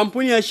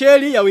 kampuni ya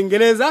Shell ya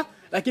Uingereza,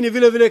 lakini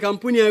vile vile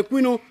kampuni ya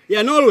Equinor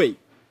ya Norway.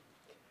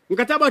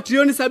 Mkataba wa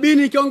trilioni 70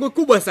 ni kiwango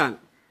kubwa sana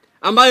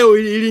ambayo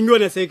iliingiwa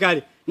na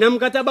serikali. Na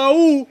mkataba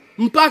huu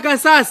mpaka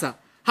sasa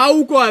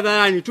hauko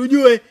hadharani,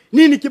 tujue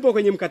nini kipo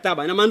kwenye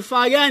mkataba na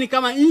manufaa gani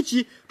kama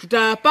nchi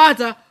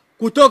tutayapata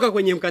kutoka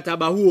kwenye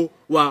mkataba huo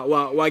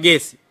wa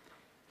gesi.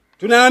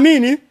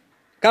 Tunaamini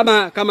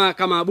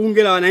kama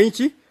bunge la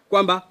wananchi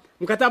kwamba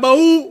mkataba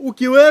huu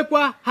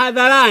ukiwekwa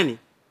hadharani,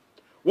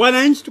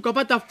 wananchi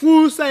tukapata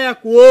fursa ya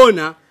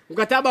kuona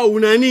mkataba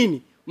una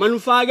nini,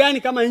 manufaa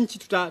gani kama nchi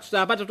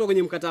tutayapata kutoka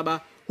kwenye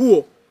mkataba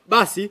huo,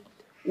 basi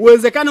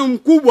uwezekano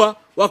mkubwa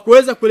wa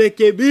kuweza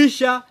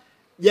kurekebisha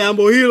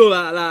jambo hilo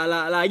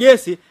la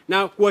gesi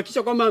na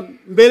kuhakikisha kwamba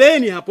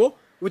mbeleni hapo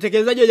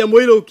utekelezaji wa jambo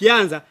hilo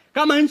ukianza,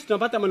 kama nchi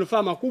tunapata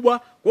manufaa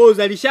makubwa, kwa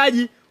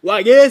uzalishaji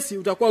wa gesi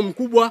utakuwa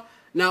mkubwa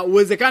na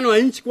uwezekano wa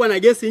nchi kuwa na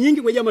gesi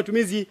nyingi kwa ajili ya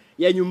matumizi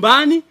ya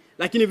nyumbani,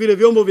 lakini vile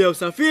vyombo vya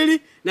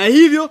usafiri, na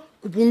hivyo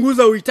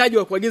kupunguza uhitaji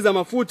wa kuagiza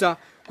mafuta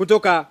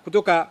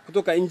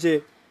kutoka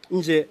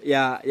nje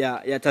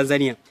ya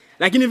Tanzania.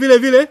 Lakini vile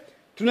vile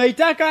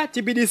tunaitaka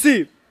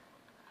TPDC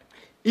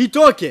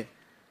itoke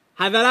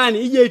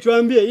hadharani, ije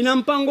ituambie ina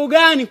mpango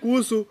gani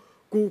kuhusu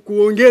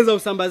kuongeza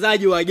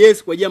usambazaji wa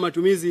gesi kwa ajili ya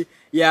matumizi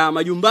ya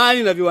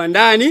majumbani na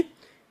viwandani,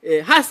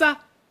 hasa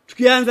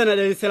tukianza na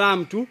Dar es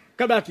Salaam tu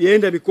kabla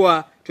tuende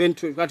mikoa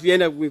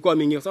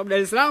mingine, kwa sababu Dar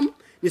es Salaam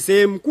ni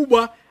sehemu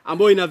kubwa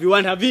ambayo ina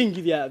viwanda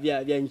vingi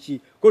vya nchi.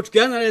 Kwa hiyo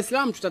tukianza na Dar es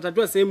Salaam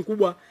tutatatua sehemu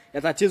kubwa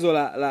ya tatizo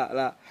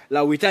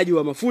la uhitaji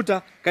wa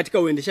mafuta katika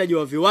uendeshaji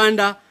wa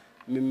viwanda,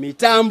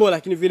 mitambo,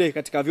 lakini vile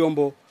katika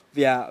vyombo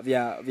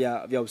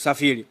vya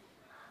usafiri.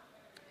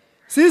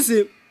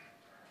 Sisi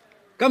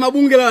kama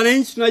bunge la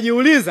wananchi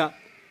tunajiuliza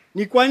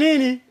ni kwa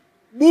nini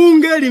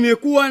bunge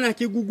limekuwa na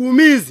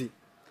kigugumizi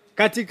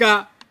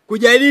katika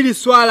kujadili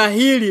swala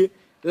hili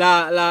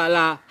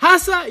la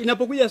hasa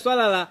inapokuja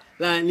swala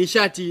la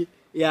nishati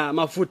ya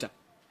mafuta.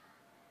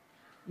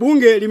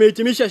 Bunge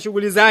limehitimisha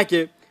shughuli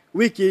zake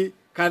wiki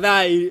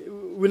kadhaa,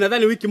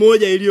 nadhani wiki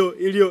moja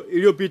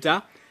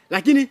iliyopita,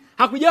 lakini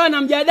hakujawa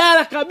na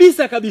mjadala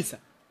kabisa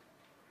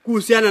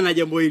kuhusiana na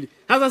jambo hili.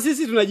 Sasa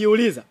sisi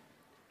tunajiuliza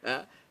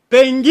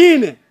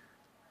pengine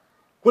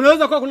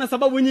kunaweza kuwa kuna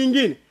sababu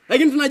nyingine,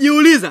 lakini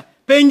tunajiuliza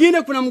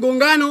pengine kuna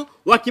mgongano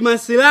wa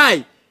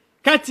kimaslahi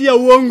kati ya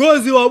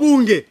uongozi wa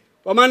bunge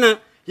kwa maana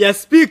ya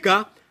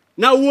spika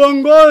na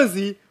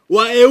uongozi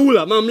wa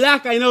EULA,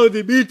 mamlaka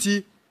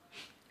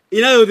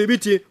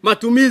inayodhibiti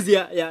matumizi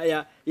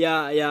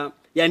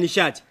ya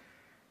nishati.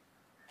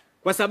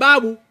 Kwa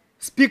sababu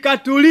spika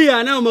Tulia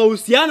anayo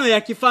mahusiano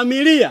ya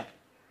kifamilia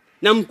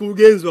na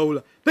mkurugenzi wa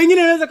EULA.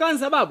 Pengine inaweza kuwa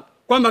sababu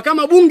kwamba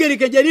kama bunge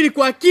likijadili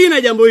kwa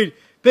kina jambo hili,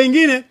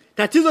 pengine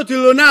tatizo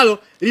tulilonalo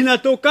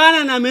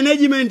linatokana na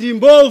management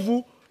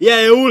mbovu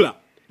ya EULA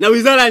na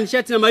Wizara ya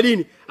Nishati na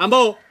Madini,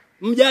 ambao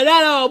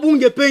mjadala wa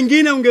bunge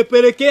pengine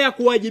ungepelekea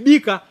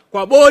kuwajibika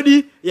kwa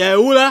bodi ya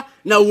EULA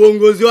na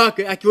uongozi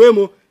wake,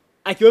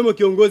 akiwemo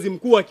kiongozi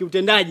mkuu wa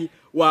kiutendaji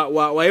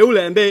wa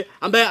EULA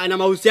ambaye ana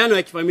mahusiano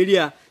ya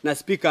kifamilia na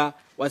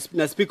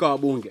spika wa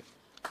bunge.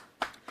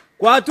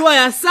 Kwa hatua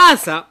ya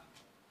sasa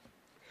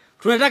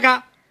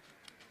tunataka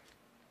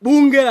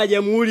bunge la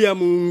Jamhuri ya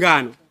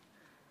Muungano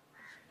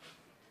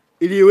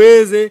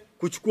iliweze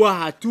kuchukua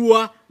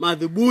hatua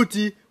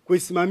madhubuti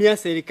kuisimamia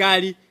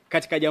serikali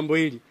katika jambo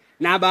hili,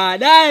 na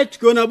baadaye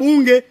tukiona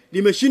bunge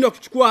limeshindwa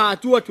kuchukua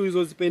hatua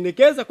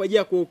tulizozipendekeza kwa ajili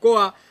ya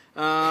kuokoa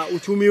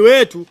uchumi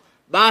wetu,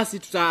 basi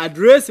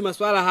tutaaddress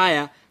masuala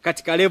haya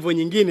katika level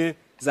nyingine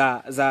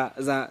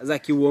za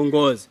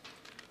kiuongozi.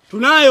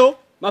 Tunayo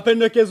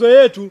mapendekezo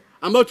yetu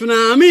ambayo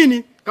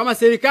tunaamini kama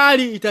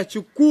serikali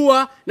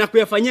itachukua na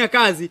kuyafanyia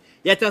kazi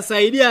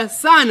yatasaidia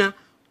sana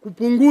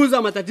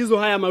kupunguza matatizo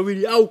haya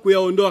mawili au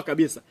kuyaondoa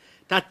kabisa.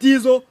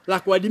 Tatizo la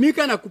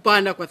kuadimika na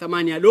kupanda kwa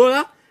thamani ya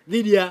dola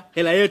dhidi ya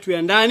hela yetu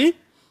ya ndani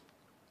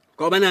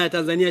kwa maana ya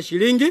Tanzania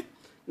shilingi,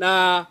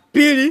 na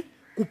pili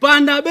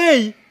kupanda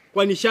bei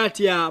kwa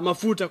nishati ya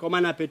mafuta kwa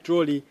maana ya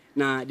petroli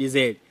na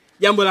dizeli.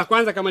 Jambo la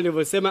kwanza kama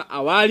nilivyosema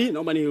awali,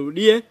 naomba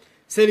nirudie,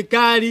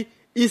 serikali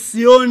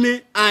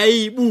isione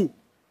aibu.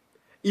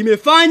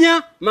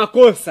 Imefanya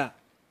makosa,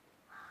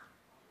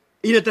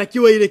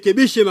 inatakiwa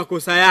irekebishe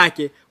makosa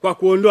yake kwa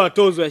kuondoa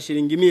tozo ya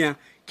shilingi 100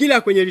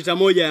 kila kwenye lita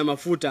moja ya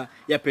mafuta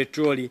ya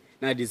petroli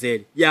na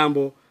dizeli.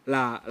 Jambo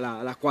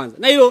la kwanza.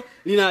 Na hilo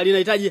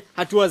linahitaji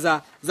hatua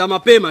za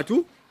mapema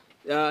tu.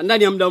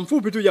 Ndani ya muda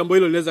mfupi tu jambo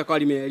hilo linaweza kuwa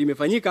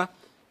limefanyika,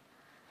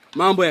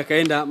 mambo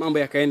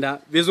yakaenda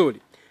vizuri.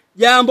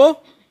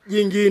 Jambo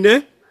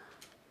jingine,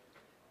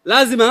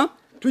 lazima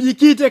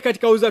tujikite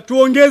katika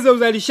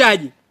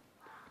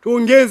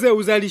tuongeze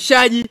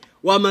uzalishaji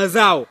wa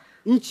mazao.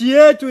 Nchi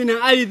yetu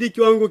ina ardhi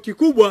kiwango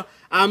kikubwa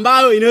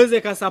ambayo inaweza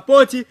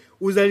ikasapoti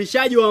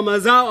uzalishaji wa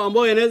mazao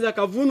ambayo yanaweza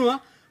kavunwa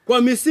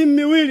kwa misimu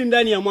miwili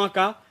ndani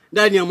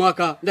ya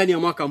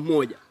mwaka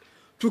mmoja.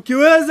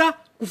 Tukiweza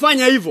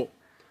kufanya hivyo,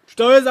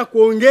 tutaweza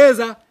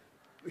kuongeza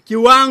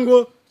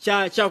kiwango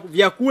cha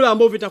vyakula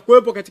ambavyo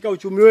vitakuwepo katika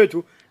uchumi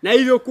wetu, na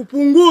hivyo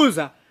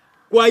kupunguza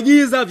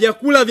kuagiza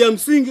vyakula vya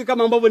msingi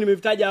kama ambavyo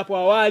nimevitaja hapo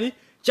awali.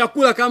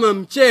 Chakula kama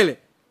mchele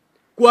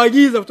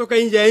kuagiza kutoka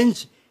nje ya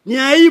nchi ni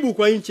aibu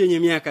kwa nchi yenye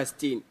miaka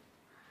 60.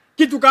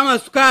 Kitu kama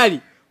sukari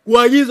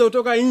kuagiza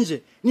kutoka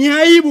nje. Ni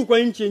aibu kwa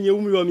nchi yenye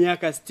umri wa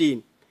miaka 60.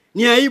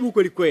 Ni aibu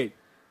kweli kweli.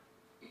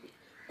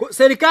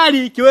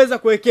 Serikali ikiweza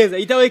kuwekeza,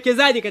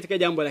 itawekezaje katika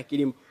jambo la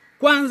kilimo?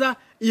 Kwanza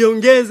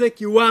iongeze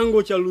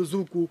kiwango cha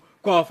ruzuku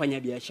kwa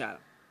wafanyabiashara,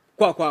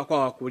 kwa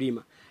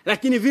wakulima.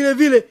 Lakini vile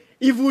vile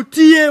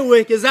ivutie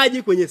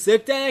uwekezaji kwenye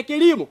sekta ya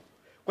kilimo,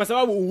 kwa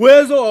sababu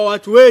uwezo wa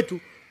watu wetu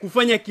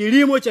kufanya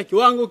kilimo cha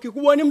kiwango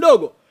kikubwa ni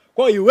mdogo.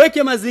 Kwa hiyo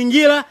iweke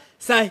mazingira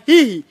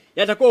sahihi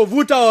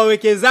yatakayovuta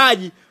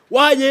wawekezaji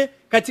waje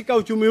katika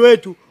uchumi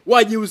wetu,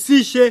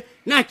 wajihusishe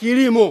na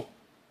kilimo.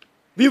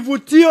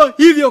 Vivutio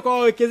hivyo kwa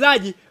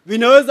wawekezaji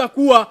vinaweza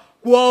kuwa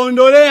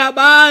kuwaondolea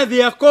baadhi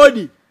ya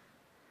kodi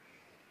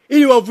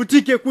ili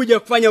wavutike kuja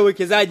kufanya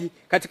uwekezaji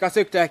katika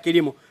sekta ya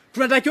kilimo.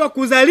 Tunatakiwa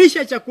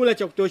kuzalisha chakula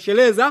cha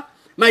kutosheleza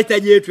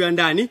mahitaji yetu ya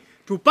ndani,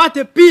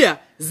 tupate pia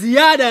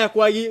ziada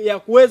ya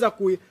kuweza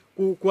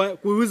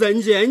kuuza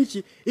nje ya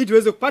nchi ili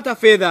tuweze kupata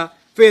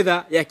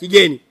fedha ya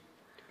kigeni.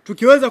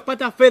 Tukiweza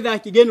kupata fedha ya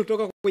kigeni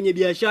kutoka kwenye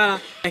biashara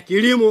ya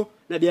kilimo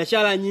na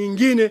biashara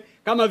nyingine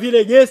kama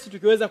vile gesi,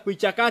 tukiweza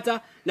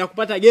kuichakata na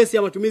kupata gesi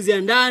ya matumizi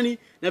ya ndani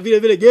na vile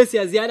vile gesi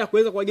ya ziada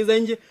kuweza kuagiza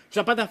nje,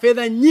 tutapata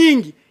fedha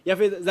nyingi ya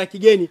fedha za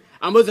kigeni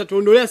ambazo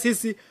zitatuondolea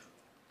sisi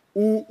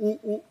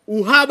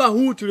uhaba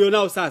huu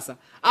tulionao sasa,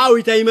 au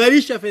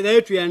itaimarisha fedha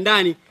yetu ya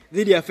ndani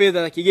dhidi ya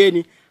fedha za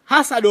kigeni,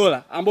 hasa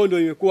dola ambayo ndio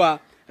imekuwa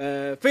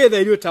fedha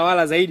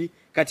iliyotawala zaidi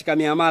katika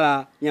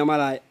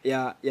miamala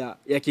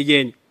ya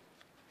kigeni.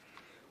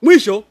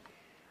 Mwisho,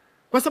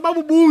 kwa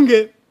sababu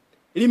bunge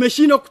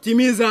limeshindwa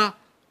kutimiza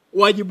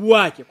wajibu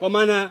wake, kwa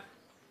maana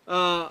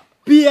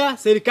pia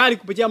serikali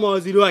kupitia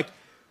mawaziri wake,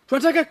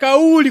 tunataka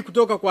kauli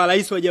kutoka kwa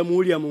Rais wa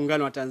Jamhuri ya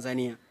Muungano wa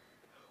Tanzania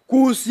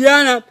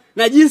kuhusiana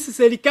na jinsi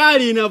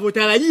serikali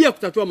inavyotarajia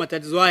kutatua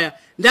matatizo haya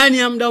ndani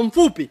ya muda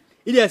mfupi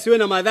ili asiwe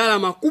na madhara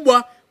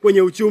makubwa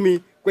kwenye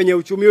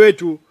uchumi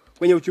wetu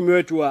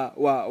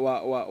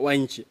wa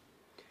nchi.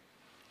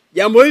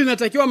 Jambo hili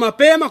linatakiwa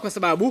mapema, kwa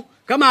sababu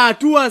kama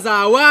hatua za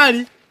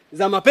awali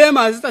za mapema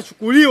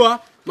hazitachukuliwa,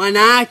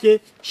 maana yake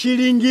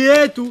shilingi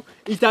yetu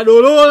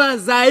itadolola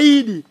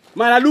zaidi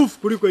maradufu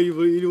kuliko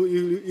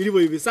ilivyo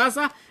hivi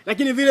sasa,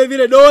 lakini vile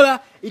vile dola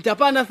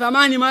itapanda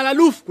thamani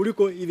maradufu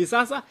kuliko hivi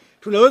sasa.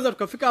 Tunaweza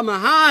tukafika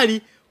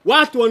mahali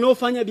watu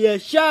wanaofanya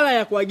biashara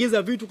ya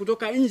kuagiza vitu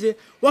kutoka nje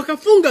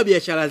wakafunga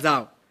biashara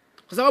zao,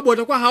 kwa sababu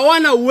watakuwa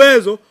hawana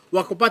uwezo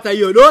wa kupata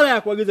hiyo dola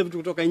ya kuagiza vitu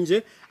kutoka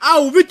nje,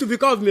 au vitu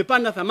vikao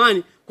vimepanda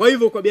thamani, kwa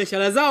hivyo kwa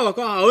biashara zao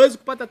wakawa hawawezi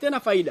kupata tena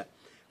faida.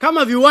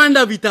 Kama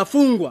viwanda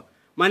vitafungwa,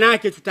 maana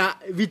yake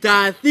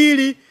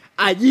vitaathiri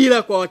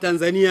ajira kwa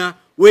Watanzania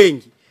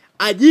wengi.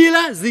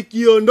 Ajira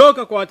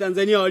zikiondoka kwa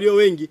Watanzania walio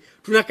wengi,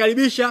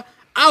 tunakaribisha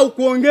au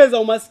kuongeza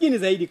umaskini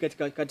zaidi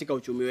katika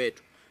uchumi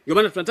wetu. Ndio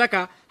maana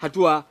tunataka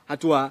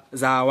hatua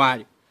za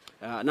awali.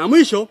 Na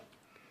mwisho,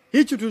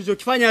 hicho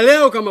tulichokifanya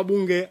leo kama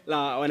bunge la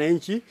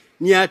wananchi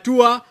ni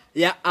hatua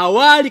ya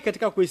awali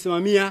katika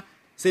kuisimamia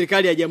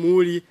serikali ya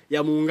Jamhuri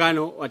ya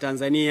Muungano wa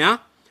Tanzania,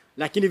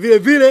 lakini vile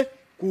vile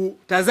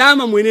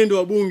kutazama mwenendo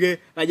wa bunge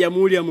la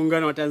Jamhuri ya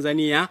Muungano wa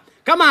Tanzania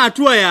kama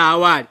hatua ya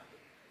awali.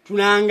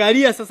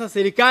 Tunaangalia sasa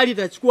serikali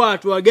itachukua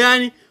hatua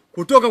gani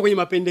kutoka kwenye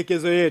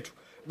mapendekezo yetu.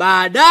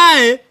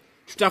 Baadaye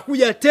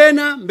tutakuja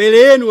tena mbele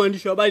yenu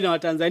waandishi wa habari na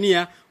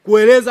Watanzania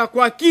kueleza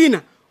kwa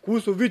kina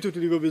kuhusu vitu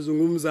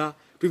tulivyovizungumza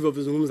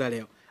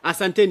leo.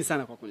 Asanteni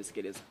sana kwa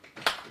kunisikiliza.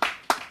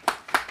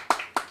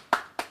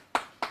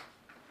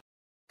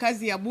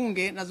 Kazi ya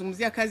bunge,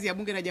 nazungumzia kazi ya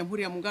bunge la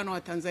Jamhuri ya Muungano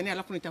wa Tanzania,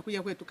 alafu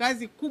nitakuja kwetu.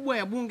 Kazi kubwa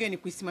ya bunge ni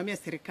kuisimamia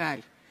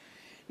serikali.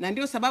 Na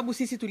ndio sababu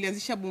sisi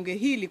tulianzisha bunge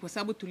hili, kwa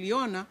sababu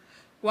tuliona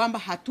kwamba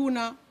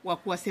hatuna wa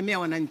kuwasemea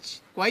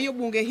wananchi. Kwa hiyo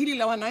bunge hili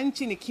la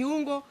wananchi ni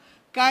kiungo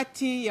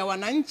kati ya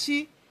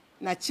wananchi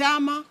na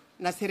chama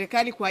na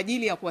serikali kwa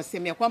ajili ya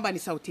kuwasemea, kwamba ni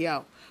sauti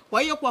yao.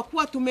 Kwa hiyo kwa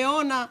kuwa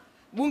tumeona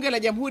bunge la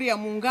Jamhuri ya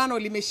Muungano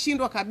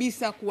limeshindwa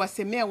kabisa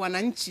kuwasemea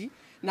wananchi,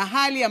 na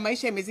hali ya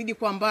maisha imezidi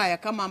kuwa mbaya,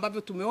 kama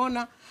ambavyo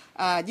tumeona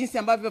jinsi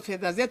ambavyo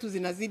fedha zetu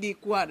zinazidi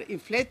kuwa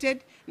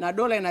inflated na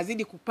dola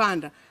inazidi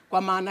kupanda.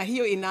 Kwa maana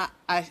hiyo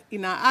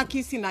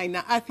inaakisi na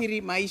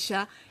inaathiri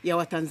maisha ya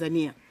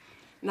Watanzania.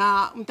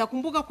 Na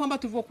mtakumbuka kwamba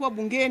tulivyokuwa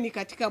bungeni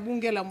katika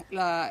bunge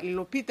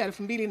lililopita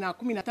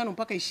 2015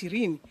 mpaka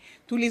 20,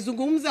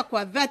 tulizungumza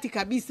kwa dhati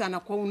kabisa na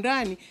kwa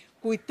undani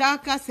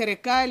kuitaka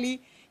serikali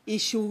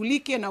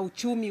ishughulike na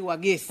uchumi wa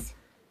gesi.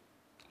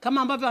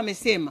 Kama ambavyo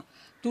amesema,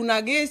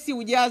 tuna gesi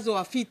ujazo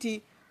wa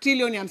fiti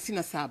trilioni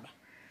 57,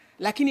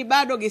 lakini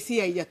bado gesi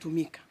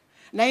haijatumika.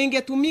 Na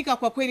ingetumika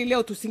kwa kweli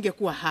leo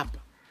tusingekuwa hapa.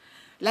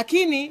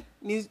 Lakini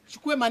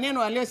nichukue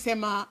maneno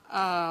aliyosema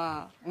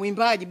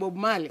mwimbaji Bob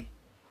Marley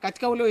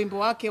katika ule wimbo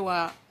wake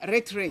wa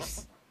Rat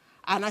Race.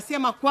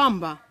 Anasema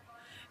kwamba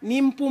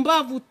ni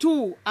mpumbavu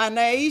tu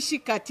anayeishi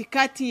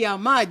katikati ya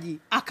maji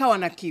akawa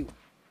na kiu.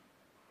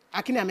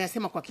 Lakini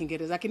ameyasema kwa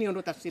Kiingereza, lakini hiyo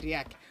ndio tafsiri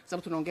yake,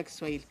 sababu tunaongea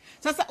Kiswahili.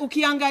 Sasa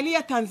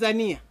ukiangalia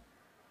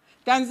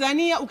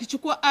Tanzania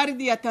ukichukua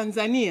ardhi ya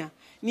Tanzania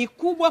ni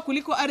kubwa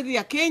kuliko ardhi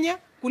ya Kenya,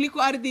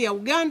 kuliko ardhi ya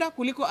Uganda,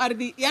 kuliko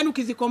ardhi, yani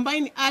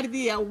ukizicombine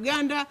ardhi ya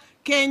Uganda,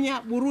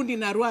 Kenya, Burundi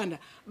na Rwanda,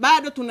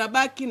 bado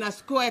tunabaki na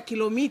square ya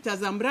kilomita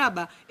za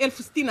mraba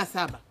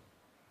 67,000.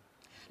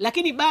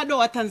 Lakini bado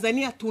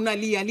Watanzania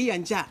tunalialia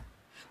njaa.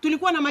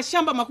 Tulikuwa na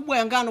mashamba makubwa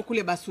ya ngano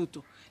kule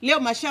Basuto. Leo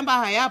mashamba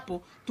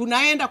hayapo,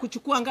 tunaenda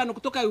kuchukua ngano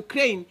kutoka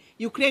Ukraine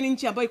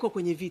nchi ambayo iko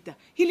kwenye vita.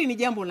 Hili ni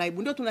jambo la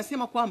aibu. Ndio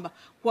tunasema kwamba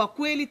kwa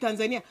kweli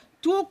Tanzania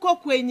tuko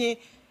kwenye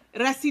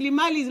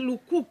rasilimali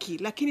lukuki,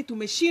 lakini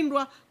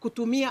tumeshindwa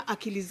kutumia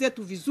akili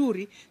zetu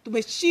vizuri,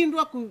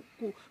 tumeshindwa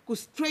ku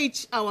stretch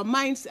our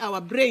minds,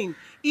 our brain,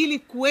 ili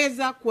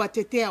kuweza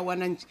kuwatetea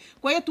wananchi.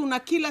 Kwa hiyo tuna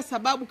kila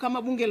sababu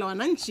kama bunge la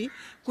wananchi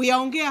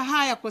kuyaongea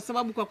haya, kwa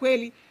sababu kwa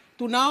kweli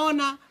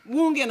tunaona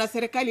bunge na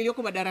serikali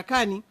iliyoko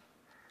madarakani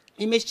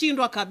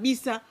imeshindwa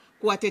kabisa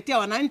kuwatetea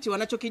wananchi.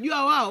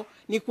 Wanachokijua wao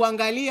ni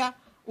kuangalia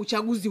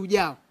uchaguzi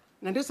ujao.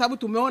 Na ndio sababu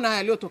tumeona haya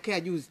yaliyotokea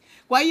juzi.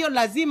 Kwa hiyo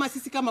lazima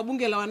sisi kama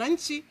bunge la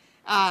wananchi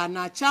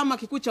na chama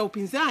kikuu cha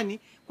upinzani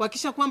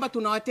kuhakikisha kwamba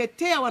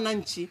tunawatetea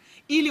wananchi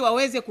ili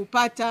waweze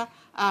kupata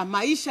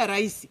maisha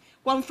rahisi.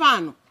 Kwa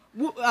mfano,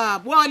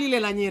 bwawa lile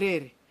la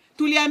Nyerere.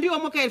 Tuliambiwa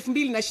mwaka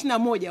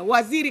 2021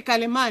 Waziri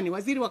Kalemani,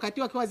 waziri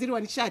wakati wake waziri wa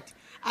nishati,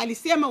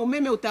 alisema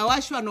umeme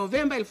utawashwa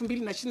Novemba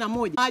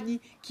 2021. Maji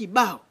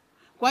kibao.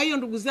 Kwa hiyo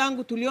ndugu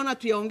zangu, tuliona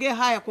tuyaongee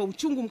haya kwa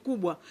uchungu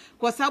mkubwa,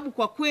 kwa sababu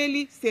kwa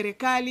kweli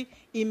serikali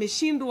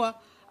imeshindwa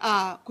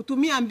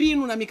kutumia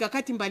mbinu na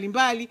mikakati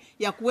mbalimbali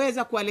ya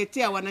kuweza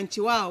kuwaletea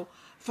wananchi wao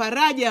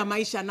faraja ya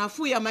maisha,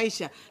 nafuu ya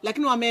maisha,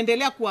 lakini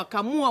wameendelea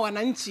kuwakamua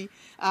wananchi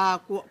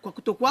kwa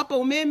kutokuwapa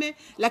umeme,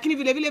 lakini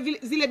vile vile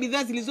zile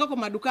bidhaa zilizoko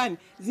madukani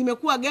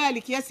zimekuwa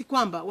ghali kiasi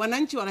kwamba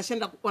wananchi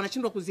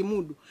wanashindwa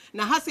kuzimudu.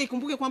 Na hasa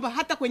ikumbuke kwamba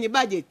hata kwenye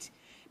budget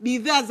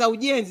bidhaa za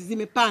ujenzi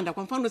zimepanda.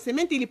 Kwa mfano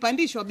sementi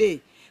ilipandishwa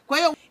bei. Kwa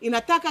hiyo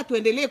inataka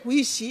tuendelee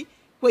kuishi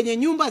kwenye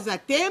nyumba za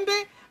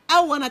tembe,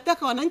 au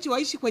wanataka wananchi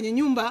waishi kwenye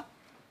nyumba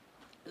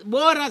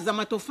bora za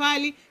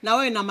matofali na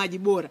wawe na maji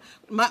bora,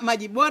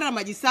 maji bora,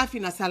 maji safi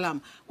na salama.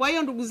 Kwa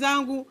hiyo ndugu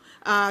zangu,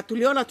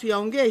 tuliona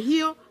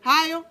tuyaongee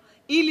hayo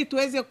ili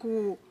tuweze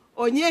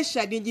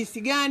kuonyesha ni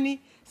jinsi gani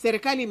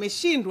serikali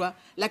imeshindwa,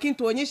 lakini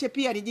tuonyeshe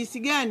pia ni jinsi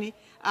gani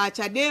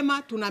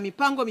Chadema tuna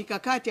mipango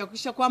mikakati ya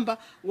kuhakikisha kwamba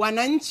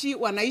wananchi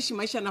wanaishi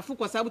maisha nafuu,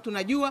 kwa sababu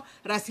tunajua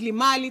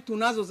rasilimali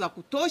tunazo za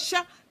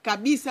kutosha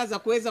kabisa za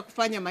kuweza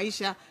kufanya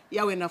maisha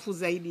yawe nafuu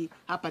zaidi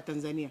hapa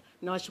Tanzania.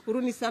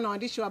 Nawashukuruni sana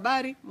waandishi wa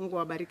habari. Mungu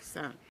awabariki sana.